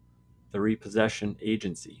of the repossession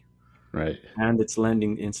agency Right. and its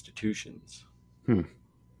lending institutions.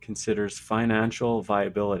 Considers financial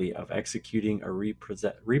viability of executing a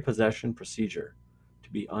repossession procedure to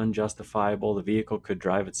be unjustifiable. The vehicle could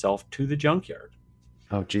drive itself to the junkyard.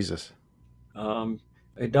 Oh, Jesus.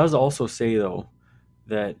 It does also say, though,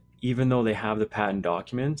 that even though they have the patent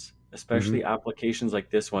documents, especially applications like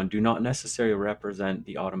this one, do not necessarily represent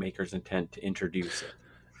the automaker's intent to introduce it.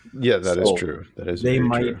 Yeah, that is So, true. That is They very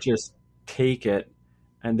might true. just take it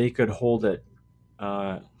and they could hold it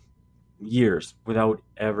years without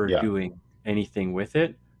ever Yeah. doing anything with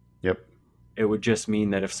it. Yep. It would just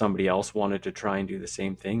mean that if somebody else wanted to try and do the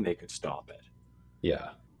same thing, they could stop it.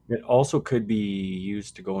 Yeah. It also could be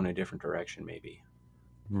used to go in a different direction, maybe.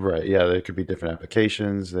 Right. Yeah, there could be different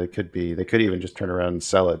applications. They could even just turn around and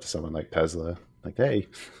sell it to someone like Tesla. Like, hey,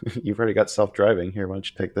 you've already got self-driving. Here, why don't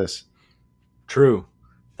you take this? True.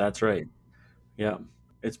 That's right. Yeah.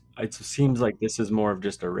 It seems like this is more of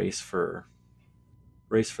just a race for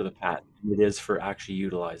the patent. It is for actually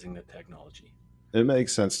utilizing the technology. It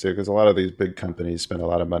makes sense too, because a lot of these big companies spend a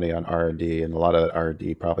lot of money on R&D, and a lot of that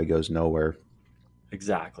R&D probably goes nowhere.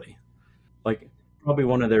 Exactly. Like probably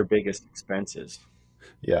one of their biggest expenses.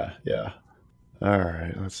 Yeah. All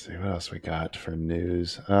right, let's see what else we got for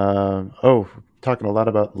news. Talking a lot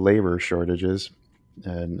about labor shortages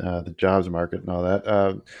and the jobs market and all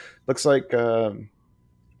that. Looks like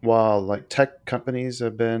while like tech companies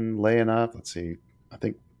have been laying off, let's see, I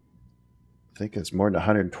think it's more than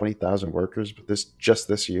 120,000 workers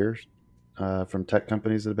this year from tech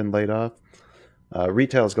companies that have been laid off.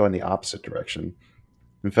 Retail is going the opposite direction.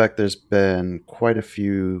 In fact, there's been quite a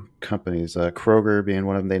few companies, Kroger being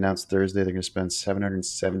one of them. They announced Thursday they're going to spend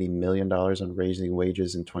 $770 million on raising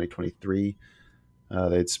wages in 2023.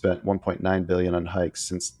 They'd spent $1.9 billion on hikes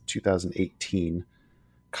since 2018.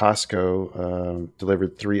 Costco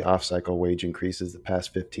delivered 3 off-cycle wage increases the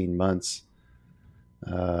past 15 months.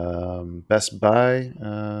 Best Buy,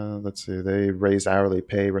 let's see, they raised hourly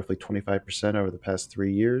pay roughly 25% over the past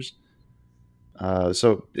 3 years.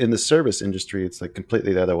 So in the service industry, it's like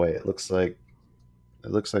completely the other way. It looks like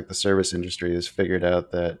the service industry has figured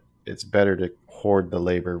out that it's better to hoard the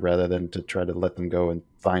labor rather than to try to let them go and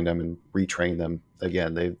find them and retrain them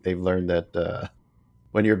again. They've learned that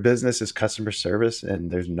when your business is customer service and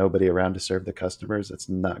there's nobody around to serve the customers, it's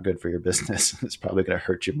not good for your business. It's probably going to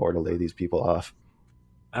hurt you more to lay these people off.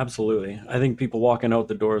 Absolutely. I think people walking out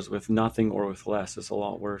the doors with nothing or with less is a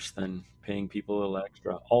lot worse than paying people a little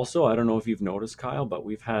extra. Also, I don't know if you've noticed, Kyle, but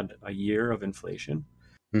we've had a year of inflation,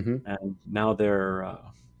 and now they're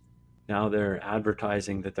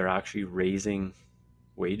advertising that they're actually raising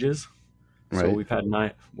wages. So we've had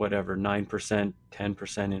 9%,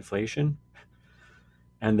 10% inflation,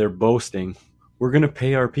 and they're boasting, we're going to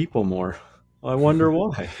pay our people more. I wonder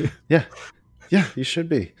why. Yeah, you should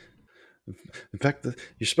be. In fact,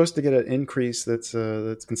 you're supposed to get an increase that's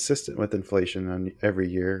consistent with inflation on every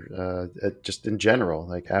year, just in general.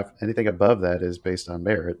 Like anything above that is based on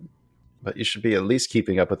merit, but you should be at least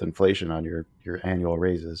keeping up with inflation on your annual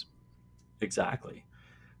raises. Exactly.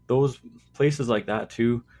 Those places like that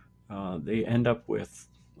too, they end up with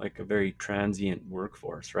like a very transient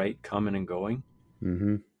workforce, right? Coming and going.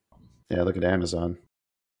 Mm-hmm. Yeah, look at Amazon.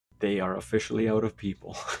 They are officially out of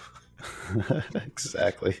people.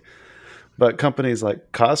 Exactly. But companies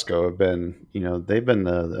like Costco have been, they've been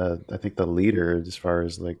I think the leader as far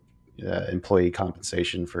as like employee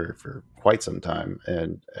compensation for quite some time.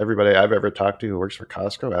 And everybody I've ever talked to who works for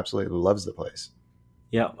Costco absolutely loves the place.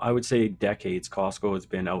 Yeah, I would say decades Costco has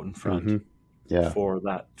been out in front for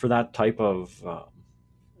that type of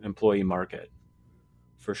employee market,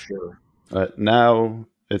 for sure. Now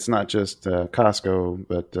it's not just Costco,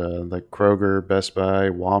 but like Kroger, Best Buy,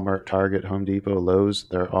 Walmart, Target, Home Depot, Lowe's,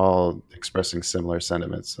 they're all expressing similar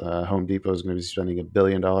sentiments. Home Depot is going to be spending $1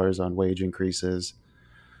 billion on wage increases.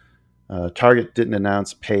 Target didn't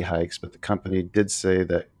announce pay hikes, but the company did say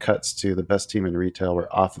that cuts to the best team in retail were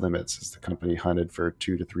off limits as the company hunted for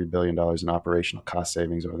 $2 to $3 billion in operational cost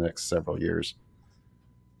savings over the next several years.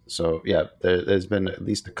 So, yeah, there's been at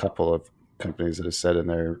least a couple of companies that have said in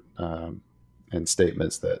their in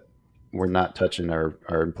statements that we're not touching our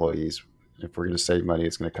employees. If we're going to save money,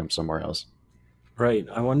 it's going to come somewhere else. Right.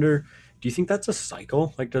 I wonder, do you think that's a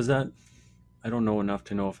cycle? Like, does that, I don't know enough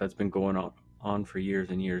to know if that's been going on for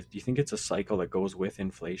years and years. Do you think it's a cycle that goes with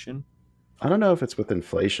inflation? I don't know if it's with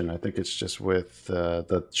inflation. I think it's just with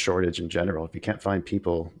the shortage in general. If you can't find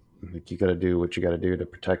people, like, you got to do what you got to do to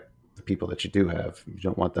protect the people that you do have. You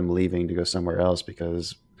don't want them leaving to go somewhere else,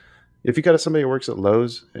 because if you got somebody who works at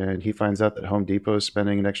Lowe's and he finds out that Home Depot is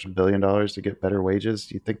spending an extra $1 billion to get better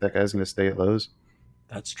wages, you think that guy's going to stay at Lowe's?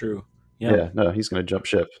 That's true. Yeah. No, he's going to jump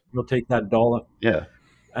ship. He'll take that $1. Yeah.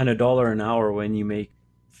 And $1 an hour when you make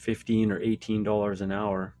 $15 or $18 an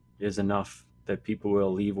hour is enough that people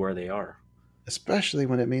will leave where they are. Especially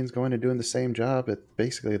when it means going and doing the same job at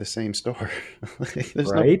basically the same store.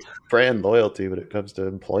 There's right? no brand loyalty when it comes to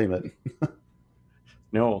employment.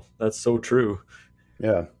 No, that's so true.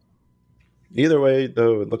 Yeah. Either way,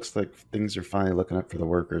 though, it looks like things are finally looking up for the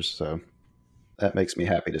workers, so that makes me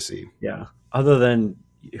happy to see. Yeah. Other than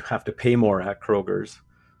you have to pay more at Kroger's.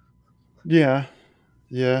 Yeah.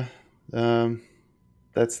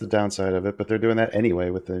 That's the downside of it, but they're doing that anyway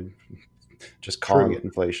with just calling it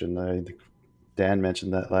inflation. Dan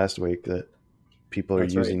mentioned that last week, that people are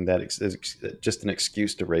using that as just an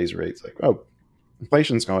excuse to raise rates. Like, oh,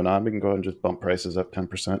 inflation's going on, we can go ahead and just bump prices up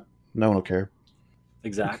 10%. No one will care.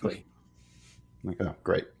 Exactly. Like, oh,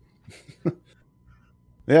 great.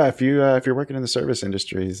 Yeah, if you're working in the service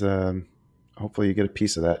industries, hopefully you get a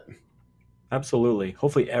piece of that. Absolutely.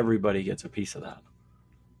 Hopefully everybody gets a piece of that.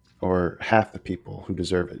 Or half the people who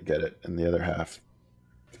deserve it get it, and the other half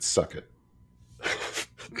suck it.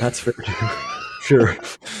 That's fair. Sure.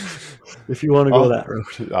 If you want to go that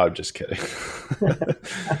route. I'm just kidding.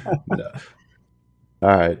 No.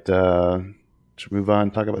 All right. Should we move on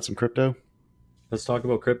and talk about some crypto? Let's talk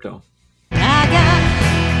about crypto. I got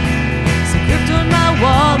some crypto in my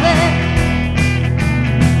wallet,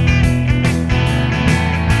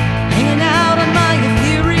 hanging out on my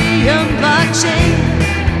Ethereum blockchain.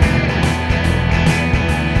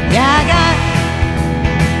 Yeah, I got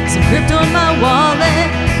some crypto in my wallet,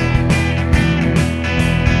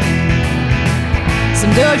 some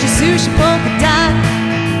Doji Sushi Polka Dot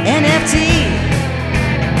NFT.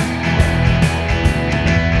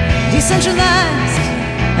 Decentralized,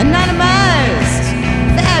 anonymized,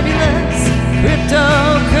 fabulous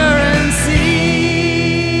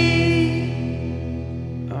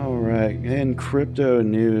cryptocurrency. All right, in crypto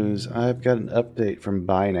news, I've got an update from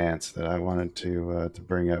Binance that I wanted to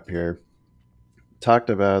bring up here. Talked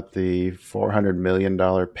about the $400 million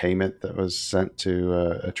payment that was sent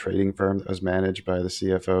to a trading firm that was managed by the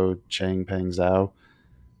CFO, Changpeng Zhao.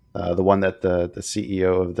 The one that the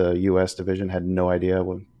CEO of the U.S. division had no idea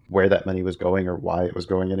where that money was going or why it was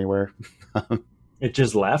going anywhere. It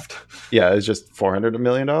just left. Yeah, it's just $400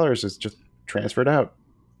 million. It's just transferred out.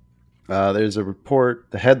 There's a report.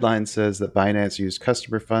 The headline says that Binance used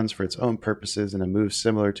customer funds for its own purposes in a move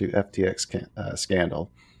similar to FTX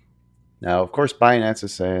scandal. Now, of course, Binance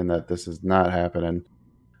is saying that this is not happening,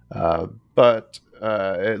 but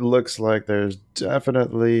it looks like there's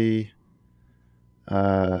definitely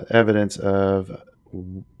evidence of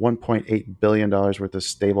 $1.8 billion worth of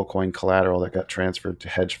stablecoin collateral that got transferred to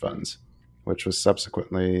hedge funds, which was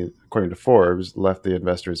subsequently, according to Forbes, left the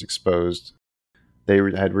investors exposed. They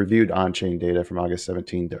had reviewed on-chain data from August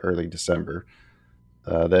 17 to early December.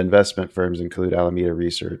 The investment firms include Alameda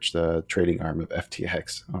Research, the trading arm of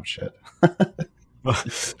FTX. Oh, shit.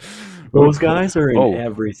 Those guys are in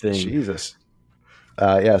everything. Jesus.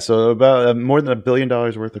 Yeah, so about more than $1 billion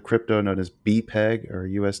worth of crypto known as BPEG or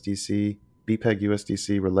USDC. BPEG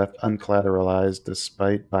USDC were left uncollateralized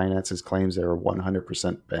despite Binance's claims they were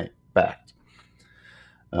 100% backed.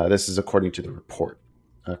 This is according to the report.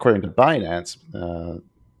 According to Binance,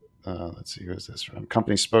 let's see, who is this from?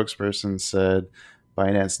 Company spokesperson said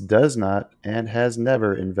Binance does not and has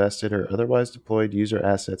never invested or otherwise deployed user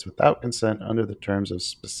assets without consent under the terms of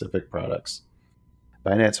specific products.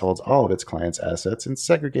 Binance holds all of its clients' assets in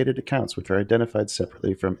segregated accounts, which are identified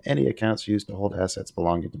separately from any accounts used to hold assets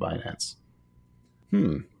belonging to Binance.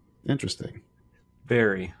 Interesting.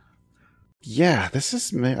 Very. Yeah, this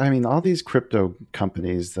is, I mean, all these crypto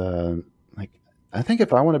companies, I think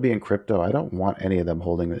if I want to be in crypto, I don't want any of them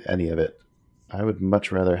holding any of it. I would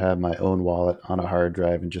much rather have my own wallet on a hard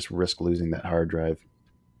drive and just risk losing that hard drive.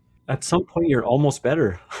 At some point, you're almost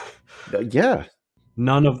better. Yeah.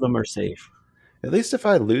 None of them are safe. At least if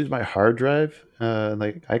I lose my hard drive,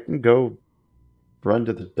 I can go run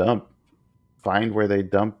to the dump, find where they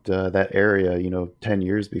dumped that area, 10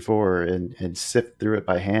 years before and sift through it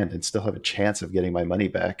by hand and still have a chance of getting my money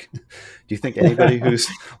back. Do you think anybody who's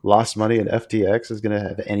lost money in FTX is going to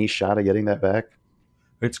have any shot of getting that back?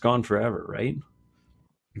 It's gone forever, right?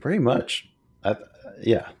 Pretty much.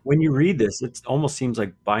 Yeah. When you read this, it almost seems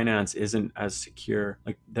like Binance isn't as secure.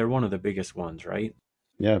 Like, they're one of the biggest ones, right?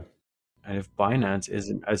 Yeah. And if Binance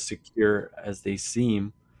isn't as secure as they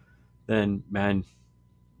seem, then, man,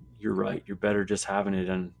 you're right. You're better just having it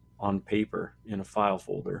on paper in a file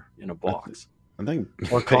folder in a box. I think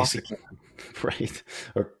or coffee can. Right.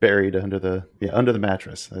 Or buried under the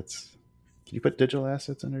mattress. Can you put digital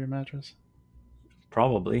assets under your mattress?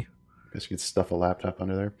 Probably. I guess you could stuff a laptop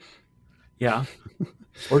under there. Yeah.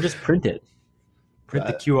 Or just print it. Print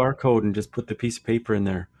the QR code and just put the piece of paper in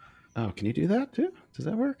there. Oh, can you do that too? Does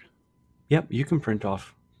that work? Yep, you can print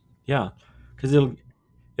off. Yeah. Because it'll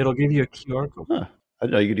give you a QR code. Huh. I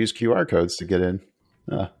didn't know you could use QR codes to get in.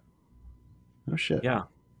 Oh shit. Yeah.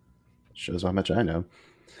 Shows how much I know.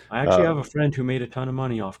 I actually have a friend who made a ton of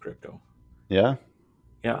money off crypto. Yeah?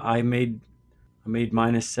 Yeah, I made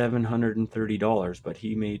minus $730, but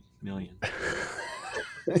he made millions.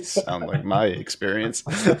 They sound like my experience.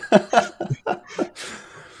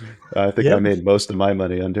 I think I made most of my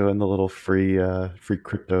money on doing the little free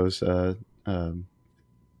cryptos,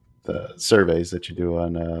 the surveys that you do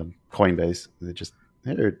on Coinbase. They just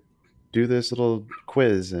do this little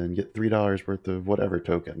quiz and get $3 worth of whatever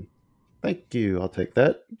token. Thank you. I'll take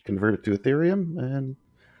that. Convert it to Ethereum and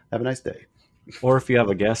have a nice day. Or if you have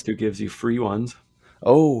a guest who gives you free ones.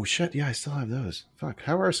 Oh shit! Yeah, I still have those. Fuck.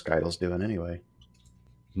 How are Skytles doing anyway?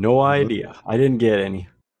 No idea. I didn't get any.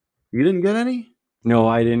 You didn't get any? No,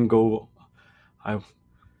 I didn't go. I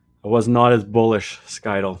was not as bullish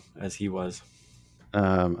Skytle as he was.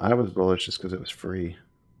 I was bullish just because it was free.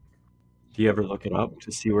 Do you ever look it up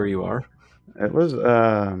to see where you are? It was.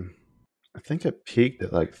 I think it peaked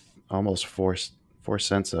at like almost 4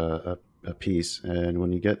 cents a piece, and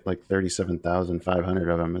when you get like 37,500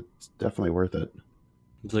 of them, it's definitely worth it.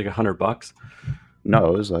 It's like $100. No,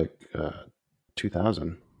 it was like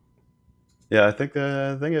 2,000. Yeah, I think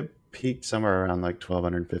it peaked somewhere around like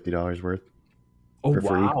 $1,250 worth. Oh for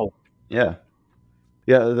free. wow! Yeah.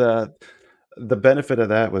 The benefit of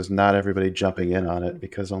that was not everybody jumping in on it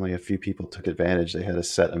because only a few people took advantage. They had a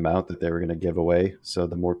set amount that they were going to give away. So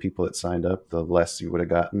the more people that signed up, the less you would have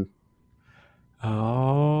gotten.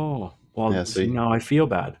 Oh, well, Yeah, see, so now I feel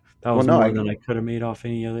bad. That Well, was no, more I- than I could have made off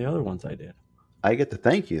any of the other ones I did. I get to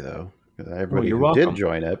thank you though. Everybody you're who welcome. did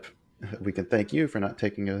join up, we can thank you for not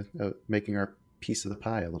taking making our piece of the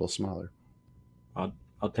pie a little smaller.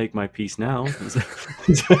 I'll take my piece now.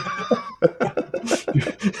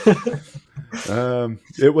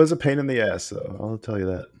 It was a pain in the ass, though. I'll tell you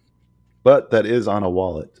that. But that is on a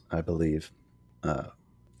wallet, I believe.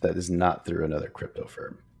 That is not through another crypto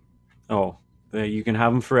firm. Oh, you can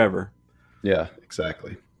have them forever. Yeah,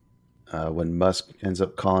 exactly. When Musk ends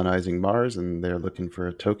up colonizing Mars and they're looking for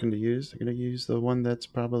a token to use, they're going to use the one that's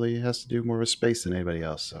probably has to do more with space than anybody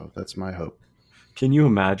else. So that's my hope. Can you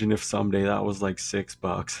imagine if someday that was like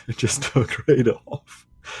 $6? It just took right off.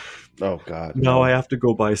 Oh, God. Now I have to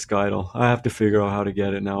go buy Skydle. I have to figure out how to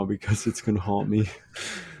get it now because it's going to haunt me.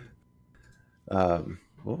 What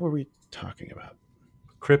were we talking about?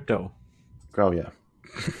 Crypto. Oh, yeah.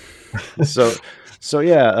 So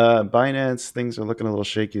yeah, Binance, things are looking a little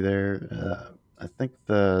shaky there. I think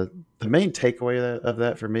the main takeaway of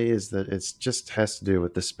that for me is that it's just has to do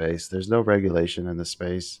with the space. There's no regulation in the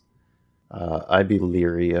space. I'd be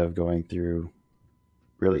leery of going through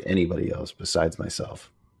really anybody else besides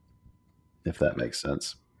myself, if that makes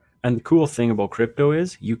sense. And the cool thing about crypto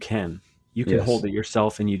is you can Yes. hold it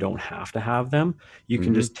yourself and you don't have to have them. You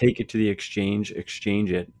can Mhm. just take it to the exchange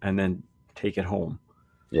it, and then take it home.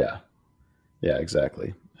 Yeah,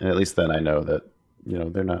 exactly. And at least then I know that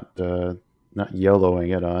they're not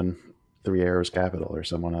YOLOing it on Three Arrows Capital or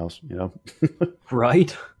someone else.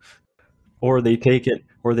 Right? Or they take it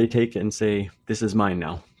and say, "This is mine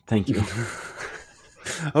now. Thank you."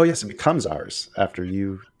 Oh yes, it becomes ours after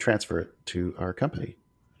you transfer it to our company.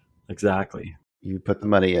 Exactly. You put the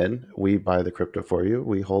money in, we buy the crypto for you,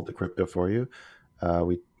 we hold the crypto for you,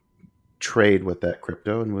 we trade with that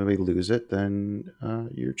crypto, and when we lose it, then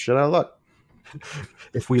you're shit out of luck.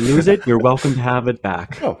 If we lose it, you're welcome to have it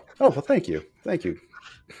back. Oh, well, thank you. Thank you,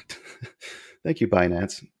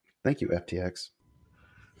 Binance. Thank you, FTX.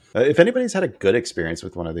 If anybody's had a good experience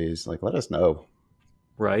with one of these, let us know.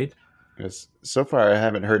 Right? Because so far I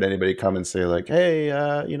haven't heard anybody come and say hey,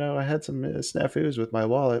 I had some snafus with my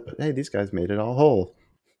wallet, but hey, these guys made it all whole.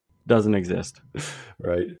 Doesn't exist.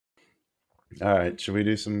 Right. All right. Should we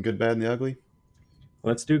do some good, bad, and the ugly?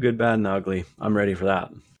 Let's do good, bad, and ugly. I'm ready for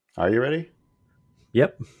that. Are you ready?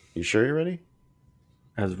 Yep. You sure you're ready?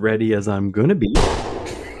 As ready as I'm gonna be.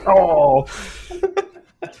 Oh.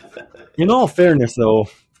 In all fairness, though,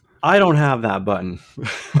 I don't have that button.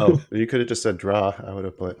 Oh, you could have just said draw. I would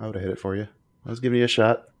have hit it for you. I was giving you a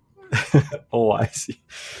shot. Oh, I see.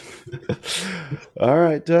 All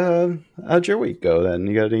right. How'd your week go then?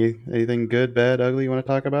 You got anything good, bad, ugly you want to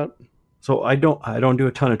talk about? So I don't do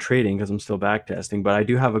a ton of trading because I'm still back testing, but I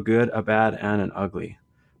do have a good, a bad, and an ugly.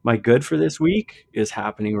 My good for this week is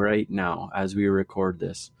happening right now as we record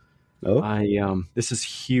this. Oh, This is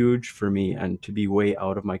huge for me, and to be way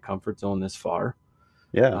out of my comfort zone this far.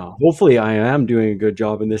 yeah. Hopefully I am doing a good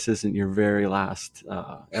job and this isn't your very last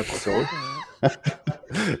episode.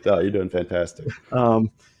 No, you're doing fantastic.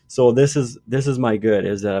 So this is my good,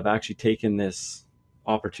 is that I've actually taken this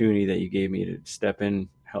opportunity that you gave me to step in,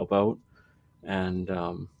 help out, and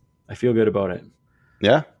I feel good about it.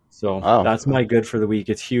 Yeah. So Wow. that's my good for the week.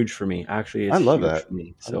 It's huge for me. Actually, it's I love huge that. for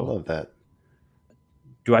me. I So love that.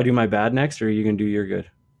 do I do my bad next, or are you gonna do your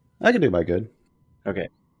good? I can do my good. Okay.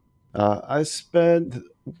 I spent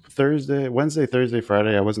Wednesday, Thursday,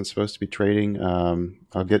 Friday. I wasn't supposed to be trading.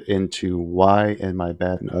 I'll get into why in my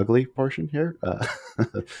bad and ugly portion here.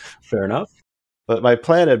 Fair enough. But my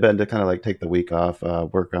plan had been to kind of take the week off,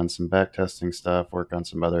 work on some back testing stuff, work on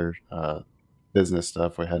some other business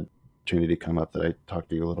stuff. We had opportunity come up that I talked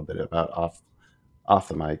to you a little bit about off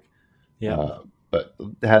the mic. Yeah. But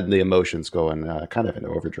had the emotions going kind of in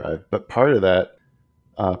overdrive. But part of that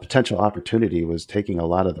potential opportunity was taking a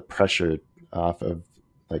lot of the pressure off of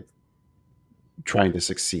trying to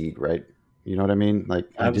succeed, right? You know what I mean?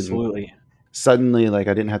 Absolutely. Suddenly, I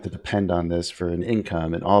didn't have to depend on this for an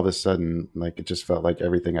income, and all of a sudden, it just felt like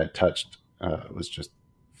everything I touched was just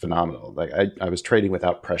phenomenal. I was trading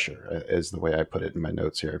without pressure, is the way I put it in my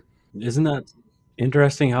notes here. Isn't that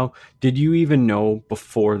interesting? How did you even know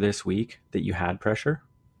before this week that you had pressure?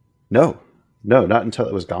 No, not until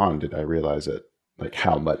it was gone did I realize it,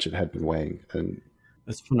 how much it had been weighing. And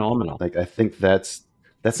It's phenomenal. I think that's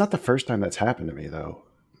not the first time that's happened to me, though.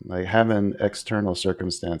 Having external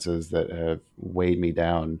circumstances that have weighed me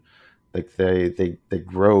down Like they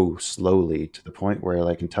grow slowly to the point where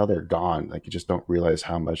like until they're gone, like you just don't realize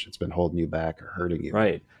how much it's been holding you back or hurting you.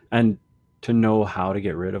 Right. And to know how to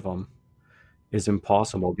get rid of them is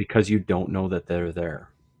impossible because you don't know that they're there.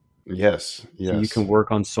 Yes. Yes. So you can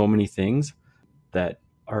work on so many things that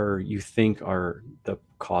you think are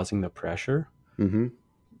causing the pressure, Mm-hmm.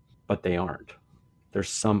 but they aren't. There's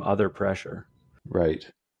some other pressure. Right.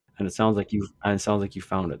 And it sounds like you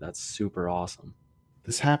found it. That's super awesome.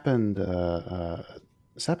 This happened.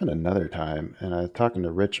 This happened another time, and I was talking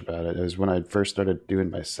to Rich about it. It was when I first started doing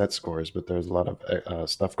my set scores, but there was a lot of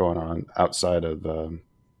stuff going on outside of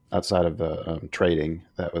the trading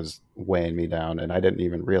that was weighing me down, and I didn't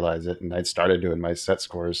even realize it. And I'd started doing my set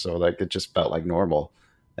scores, so like it just felt like normal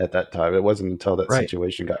at that time. It wasn't until that Right.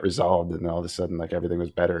 situation got resolved, and all of a sudden, like everything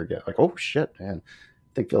was better again. Like, oh shit, man,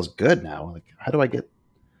 everything feels good now. Like, how do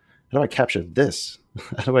I capture this?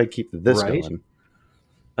 How do I keep this Right. going?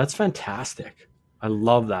 That's fantastic. I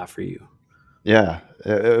love that for you. Yeah,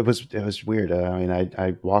 it was weird. I mean,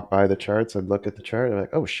 I walk by the charts, I'd look at the chart, I'm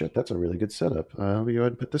like, oh shit, that's a really good setup. Let me go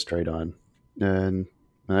ahead and put this trade on, and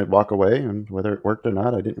I'd walk away, and whether it worked or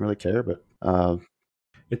not, I didn't really care. But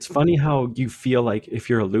It's funny how you feel like if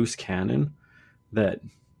you're a loose cannon, that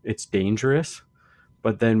it's dangerous.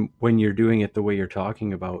 But then when you're doing it the way you're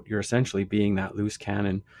talking about, you're essentially being that loose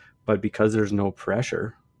cannon. But because there's no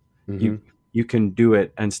pressure, mhm. you can do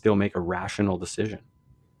it and still make a rational decision.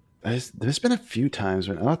 There's been a few times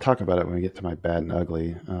when I'll talk about it when we get to my bad and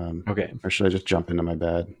ugly. Okay. Or should I just jump into my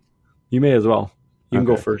bad? You may as well. You can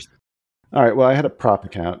go Okay. first. All right. Well, I had a prop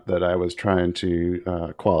account that I was trying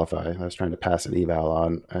to qualify. I was trying to pass an eval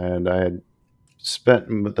on, and I had spent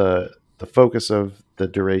the focus of the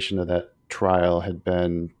duration of that trial had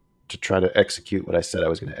been to try to execute what I said I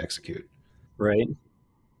was going to execute. Right.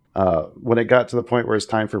 When it got to the point where it's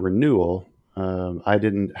time for renewal, I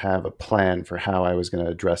didn't have a plan for how I was going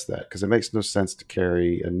to address that, because it makes no sense to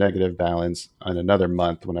carry a negative balance on another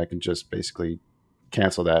month when I can just basically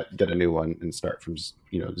cancel that, get a new one, and start from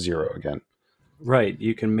zero again. Right.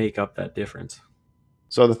 You can make up that difference.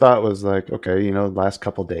 So the thought was like, okay, last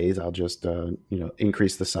couple days I'll just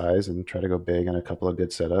increase the size and try to go big on a couple of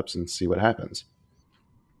good setups and see what happens.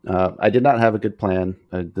 I did not have a good plan.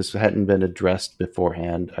 This hadn't been addressed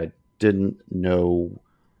beforehand. I didn't know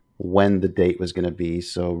when the date was going to be.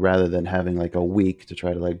 So rather than having like a week to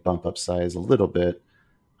try to like bump up size a little bit,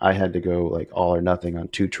 I had to go like all or nothing on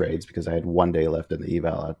 2 trades because I had 1 day left in the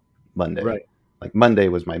eval on Monday. Right. Like Monday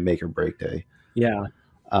was my make or break day. Yeah.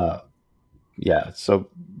 Yeah. So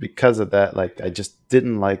because of that, like I just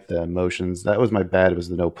didn't like the emotions. That was my bad. It was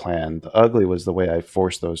the no plan. The ugly was the way I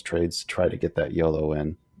forced those trades to try to get that YOLO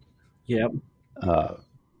in. Yep.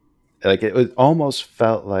 Like it was almost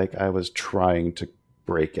felt like I was trying to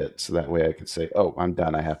break it so that way I could say, oh, I'm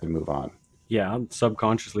done. I have to move on. Yeah.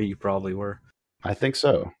 Subconsciously, you probably were. I think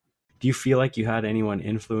so. Do you feel like you had anyone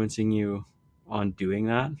influencing you on doing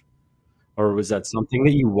that? Or was that something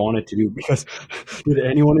that you wanted to do? Because did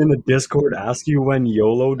anyone in the Discord ask you when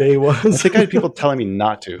YOLO day was? I think I had people telling me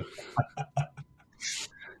not to.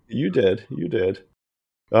 You did.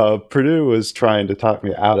 Purdue was trying to talk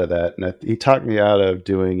me out of that, and he talked me out of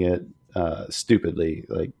doing it stupidly,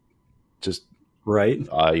 like just Right.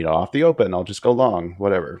 Off the open. I'll just go long,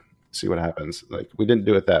 whatever. See what happens. Like we didn't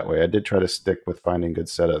do it that way. I did try to stick with finding good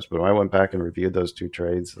setups, but when I went back and reviewed those 2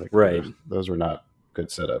 trades, like Right. those were not good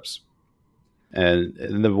setups.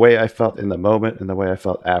 And the way I felt in the moment and the way I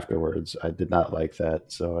felt afterwards, I did not like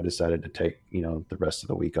that. So I decided to take, the rest of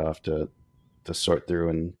the week off to sort through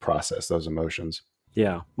and process those emotions.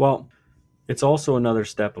 Yeah. Well, it's also another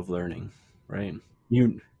step of learning, right?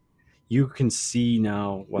 You can see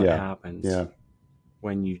now what Yeah. happens Yeah.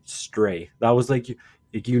 when you stray. That was like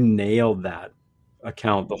you nailed that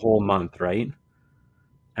account the whole month, right?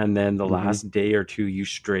 And then the Mhm. last day or 2 you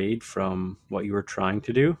strayed from what you were trying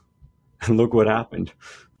to do. And look what happened.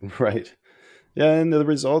 Right. Yeah, and the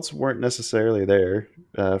results weren't necessarily there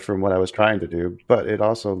from what I was trying to do, but it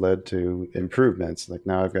also led to improvements. Like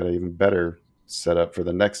now I've got an even better setup for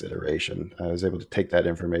the next iteration. I was able to take that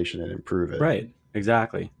information and improve it. Right.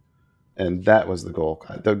 Exactly. And that was the goal.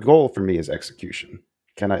 The goal for me is execution.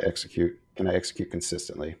 Can I execute? Can I execute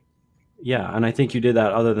consistently? Yeah, and I think you did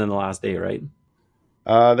that other than the last day, right?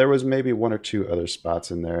 There was maybe 1 or 2 other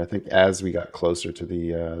spots in there. I think as we got closer to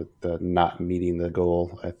the not meeting the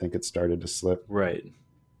goal, I think it started to slip. Right.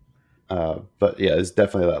 But yeah, it's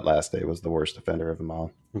definitely that last day was the worst offender of them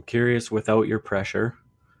all. I'm curious, without your pressure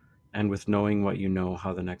and with knowing what you know,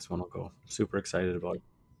 how the next one will go. Super excited about it.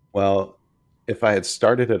 Well, if I had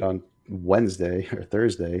started it on Wednesday or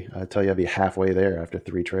Thursday, I tell you, I'll be halfway there after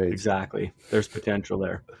 3 trades. Exactly. There's potential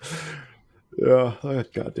there. Yeah,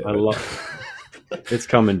 God damn I it. love it's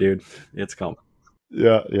coming, dude. It's coming.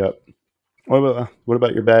 Yeah. What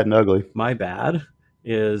about your bad and ugly? My bad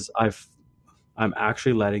is I'm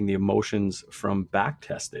actually letting the emotions from back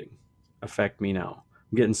testing affect me now.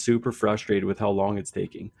 I'm getting super frustrated with how long it's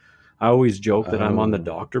taking. I always joke that I'm on the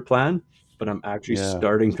doctor plan, but I'm actually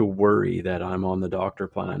starting to worry that I'm on the doctor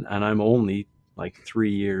plan, and I'm only like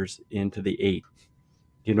 3 years into the 8.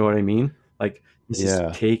 You know what I mean? Like, this is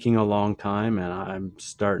taking a long time, and I'm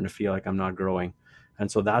starting to feel like I'm not growing.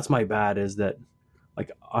 And so that's my bad, is that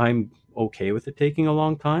like I'm okay with it taking a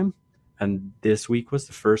long time. And this week was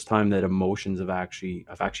the first time that I've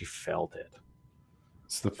actually felt it.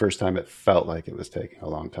 It's the first time it felt like it was taking a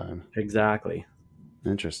long time. Exactly.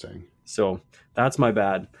 Interesting. So that's my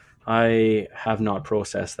bad. I have not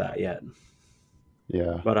processed that yet.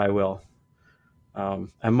 Yeah. But I will.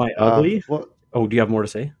 Am I ugly? Do you have more to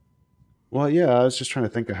say? Well, yeah, I was just trying to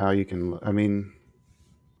think of how you can, I mean,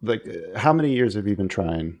 like, how many years have you been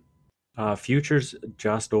trying? Futures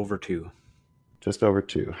just over 2. Just over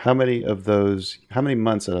 2. How many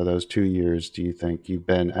months out of those 2 years do you think you've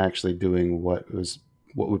been actually doing what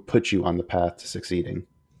would put you on the path to succeeding?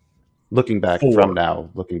 Looking back 4.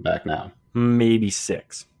 Looking back now. Maybe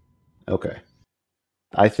 6. Okay.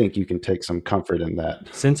 I think you can take some comfort in that.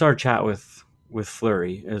 Since our chat with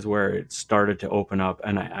Flurry is where it started to open up,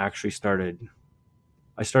 and I started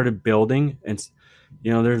building, and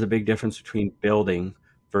there's a big difference between building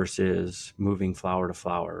versus moving flower to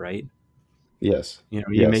flower, right? Yes.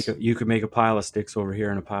 You could make a pile of sticks over here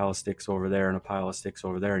and a pile of sticks over there and a pile of sticks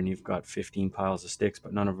over there, and you've got 15 piles of sticks,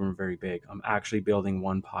 but none of them are very big. I'm actually building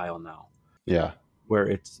one pile now. Yeah. Where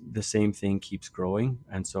it's the same thing keeps growing,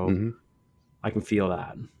 and so I can feel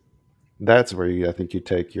that. That's where I think you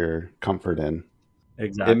take your comfort in.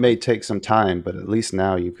 Exactly. It may take some time, but at least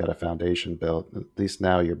now you've got a foundation built. At least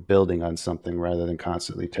now you're building on something rather than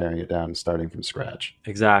constantly tearing it down and starting from scratch.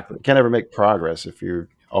 Exactly. You can't ever make progress if you're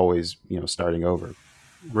always, starting over.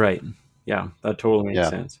 Right. Yeah, that totally makes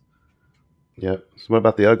sense. Yep. So what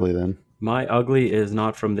about the ugly then? My ugly is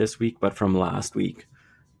not from this week, but from last week.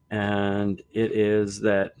 And it is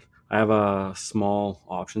that I have a small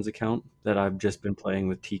options account that I've just been playing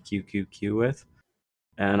with TQQQ with,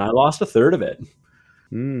 and I lost a third of it.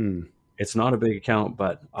 It's not a big account,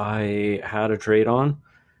 but I had a trade on,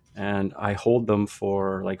 and I hold them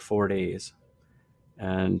for like 4 days,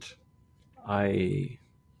 and I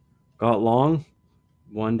got long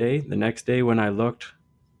one day. The next day when I looked,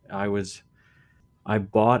 I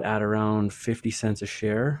bought at around 50 cents a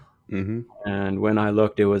share. And when I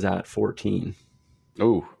looked, it was at 14.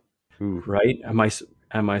 Oh, right.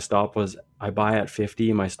 And my stop was, I buy at 50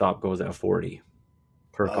 and my stop goes at 40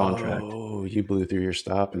 per contract. Oh, you blew through your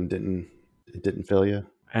stop and it didn't fill you.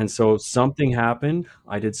 And so something happened.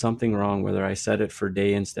 I did something wrong, whether I set it for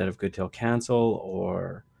day instead of good till cancel,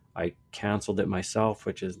 or I canceled it myself,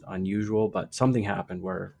 which is unusual, but something happened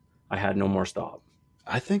where I had no more stop.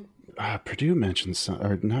 I think Purdue mentioned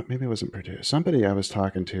or not, maybe it wasn't Purdue. Somebody I was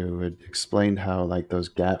talking to had explained how like those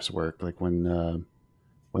gaps work. Like when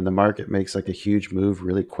the market makes like a huge move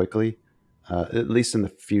really quickly, at least in the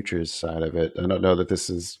futures side of it. I don't know if this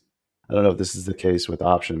is the case with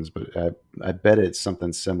options, but I bet it's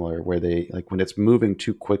something similar where they, like when it's moving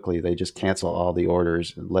too quickly, they just cancel all the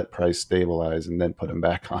orders and let price stabilize and then put them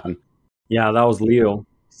back on. Yeah, that was Leo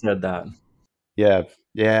said that. Yeah,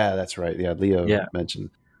 that's right. Yeah, Leo mentioned.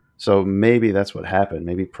 So maybe that's what happened.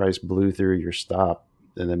 Maybe price blew through your stop,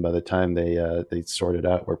 and then by the time they sorted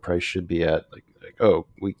out where price should be at, like oh,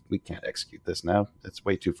 we can't execute this now. It's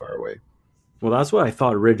way too far away. Well, that's what I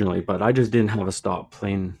thought originally, but I just didn't have a stop,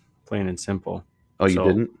 plain and simple. Oh, you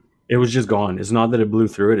didn't? It was just gone. It's not that it blew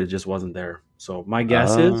through it just wasn't there. So my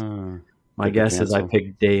guess is I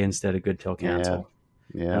picked day instead of good till cancel.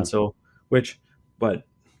 Yeah. And so but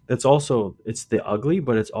it's the ugly,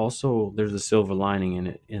 but it's also, there's a silver lining in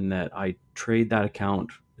it, in that I trade that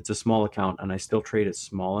account. It's a small account and I still trade it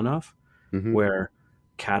small enough where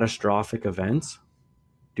catastrophic events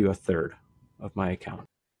do a third of my account.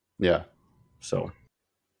 Yeah. So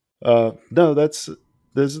no,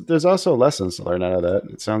 there's also lessons to learn out of that.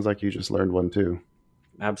 It sounds like you just learned one too.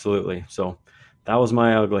 Absolutely. So that was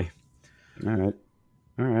my ugly. All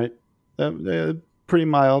right. Pretty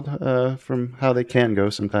mild from how they can go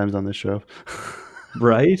sometimes on this show.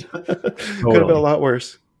 Right? Could have been a lot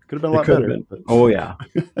worse. Could have been a lot better. But... Oh yeah.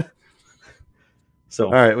 So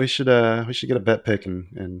all right, we should get a bet pick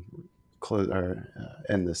and close or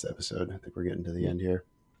end this episode. I think we're getting to the end here.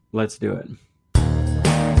 Let's do it.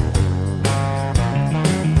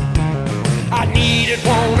 I need it,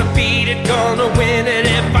 wanna beat it, gonna win it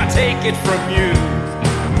if I take it from you.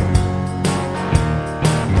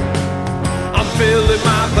 I'm filling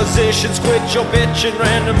my positions, quit your bitching,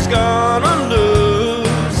 random's gonna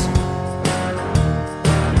lose.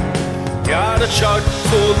 Got a chart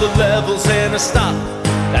full of levels and a stop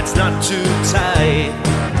that's not too tight.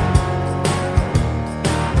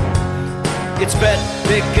 It's bet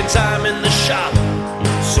picking time in the shop,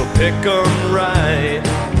 so pick 'em right.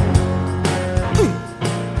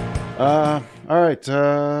 All right.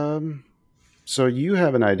 So you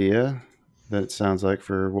have an idea that it sounds like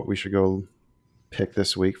for what we should go pick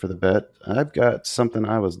this week for the bet. I've got something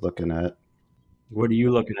I was looking at. What are you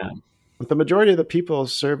looking at? With the majority of the people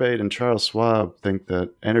surveyed and Charles Schwab think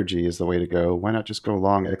that energy is the way to go, why not just go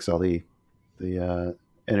long XLE, the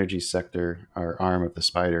energy sector, our arm of the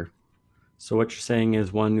spider? So what you're saying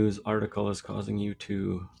is one news article is causing you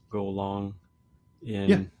to go long in...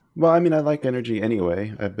 Yeah. Well, I mean, I like energy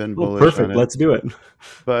anyway. I've been Oh, bullish perfect. on it. Let's do it.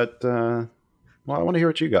 But, well, I want to hear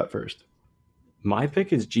what you got first. My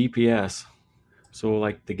pick is GPS. So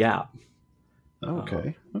like the Gap.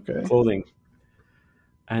 Okay. Okay. Clothing.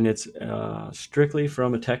 And it's strictly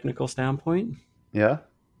from a technical standpoint. Yeah.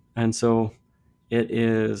 And so it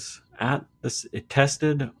is at this, it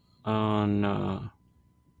tested on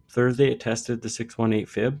Thursday, it tested the 618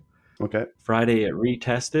 fib. Okay. Friday, it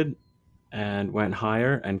retested and went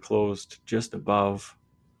higher and closed just above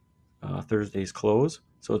Thursday's close.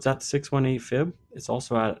 So it's at the 618 fib. It's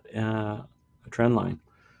also at a trend line.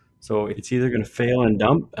 So it's either going to fail and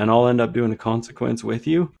dump and I'll end up doing a consequence with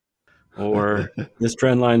you, or this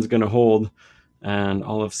trend line is going to hold and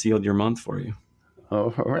I'll have sealed your month for you.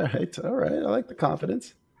 Oh, all right. All right. I like the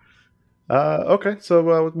confidence. Okay.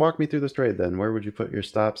 So walk me through this trade then. Where would you put your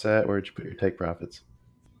stops at? Where would you put your take profits?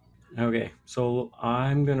 Okay. So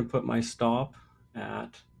I'm going to put my stop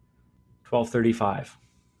at 1235.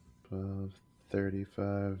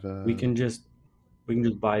 1235. We can just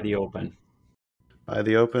buy the open. Buy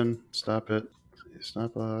the open. Stop it.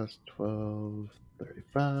 Stop loss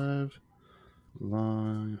 1235.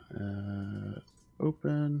 Long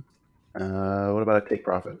open. What about a take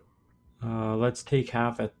profit? Let's take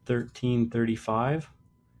half at 1335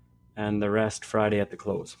 and the rest Friday at the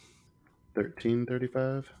close.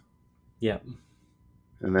 1335. Yep.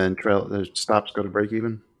 And then the stops go to break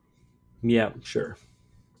even. Yeah, sure.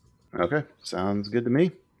 Okay, sounds good to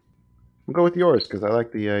me. We'll go with yours because I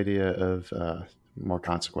like the idea of more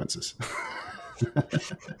consequences.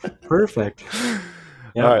 Perfect.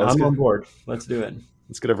 Yeah, All right, I'm on board. Let's do it.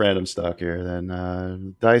 Let's get a random stock here.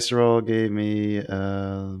 Then Dice Roll gave me,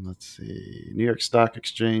 let's see, New York Stock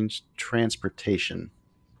Exchange Transportation.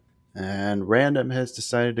 And Random has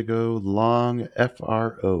decided to go long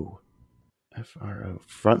FRO. FRO,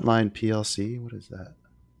 Frontline PLC. What is that?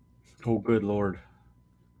 Oh, good Lord.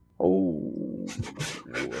 Oh,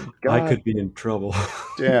 I could be in trouble.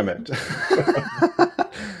 Damn it.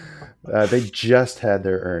 They just had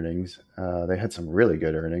their earnings. They had some really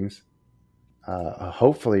good earnings.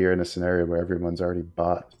 Hopefully you're in a scenario where everyone's already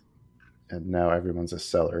bought and now everyone's a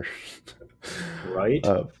seller. Right?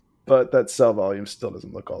 But that sell volume still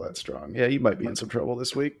doesn't look all that strong. Yeah, you might be in some trouble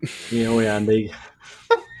this week. Yeah, and they...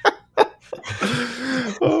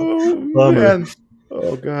 Oh, Bummer. man.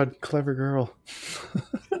 Oh, God. Clever girl.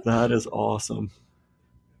 That is awesome.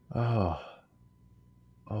 Oh,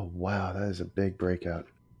 wow. That is a big breakout.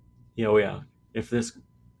 Yeah. If this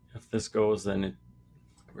goes, then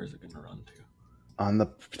where's it going to run to? On the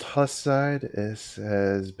plus side, this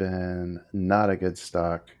has been not a good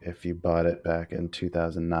stock if you bought it back in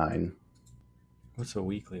 2009. What's a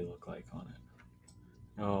weekly look like on it?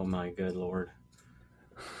 Oh my good Lord.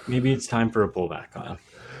 Maybe it's time for a pullback on it.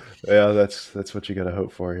 Yeah, that's what you got to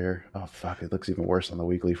hope for here. Oh, fuck. It looks even worse on the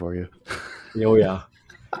weekly for you. Oh, yeah.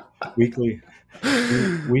 Weekly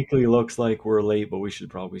looks like we're late, but we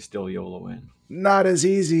should probably still YOLO in. Not as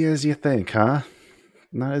easy as you think, huh?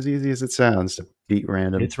 Not as easy as it sounds to beat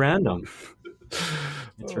Random. It's random.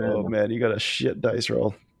 It's random. Oh, man. You got a shit dice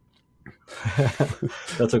roll.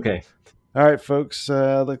 That's okay. All right, folks.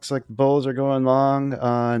 Looks like the bulls are going long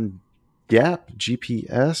on Gap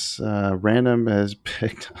GPS. Random has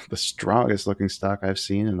picked the strongest looking stock I've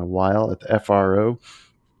seen in a while at the FRO.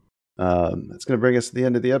 That's going to bring us to the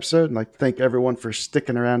end of the episode. I'd like to thank everyone for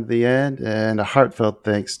sticking around to the end, and a heartfelt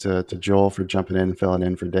thanks to Joel for jumping in and filling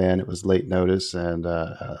in for Dan. It was late notice, and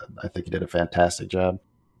I think he did a fantastic job.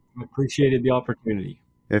 I appreciated the opportunity.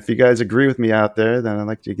 If you guys agree with me out there, then I'd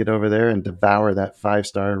like you to get over there and devour that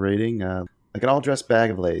 5-star rating like an all-dressed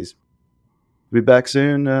bag of Lay's. We'll be back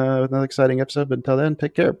soon with another exciting episode, but until then,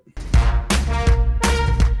 take care.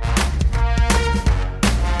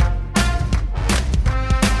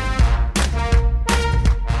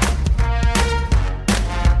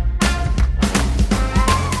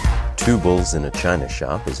 Two Bulls in a China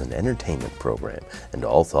Shop is an entertainment program, and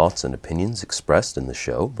all thoughts and opinions expressed in the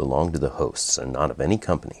show belong to the hosts and not of any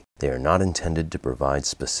company. They are not intended to provide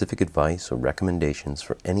specific advice or recommendations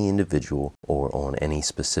for any individual or on any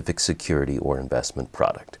specific security or investment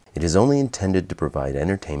product. It is only intended to provide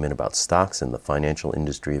entertainment about stocks in the financial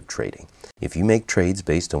industry of trading. If you make trades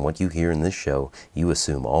based on what you hear in this show, you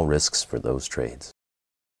assume all risks for those trades.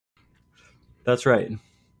 That's right.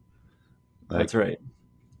 That's right.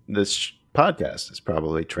 This podcast is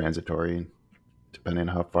probably transitory, depending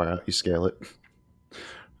on how far out you scale it.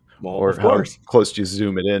 Well, or of how course. close you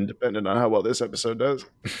zoom it in, depending on how well this episode does.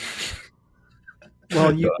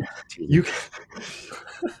 Well, you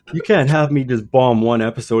can't have me just bomb one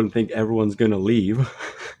episode and think everyone's going to leave.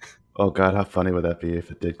 Oh, God, how funny would that be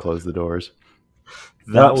if it did close the doors?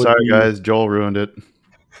 Sorry, guys. Joel ruined it.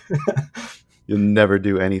 You'll never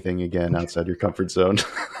do anything again outside your comfort zone.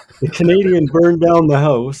 The Canadian burned down the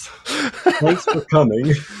house. Thanks for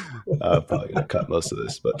coming. I'm probably going to cut most of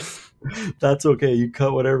this, but that's okay. You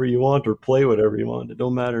cut whatever you want or play whatever you want. It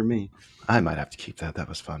don't matter to me. I might have to keep that. That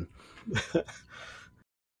was fun.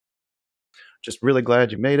 Just really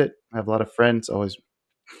glad you made it. I have a lot of friends. Always.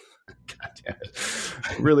 God damn it.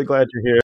 Really glad you're here.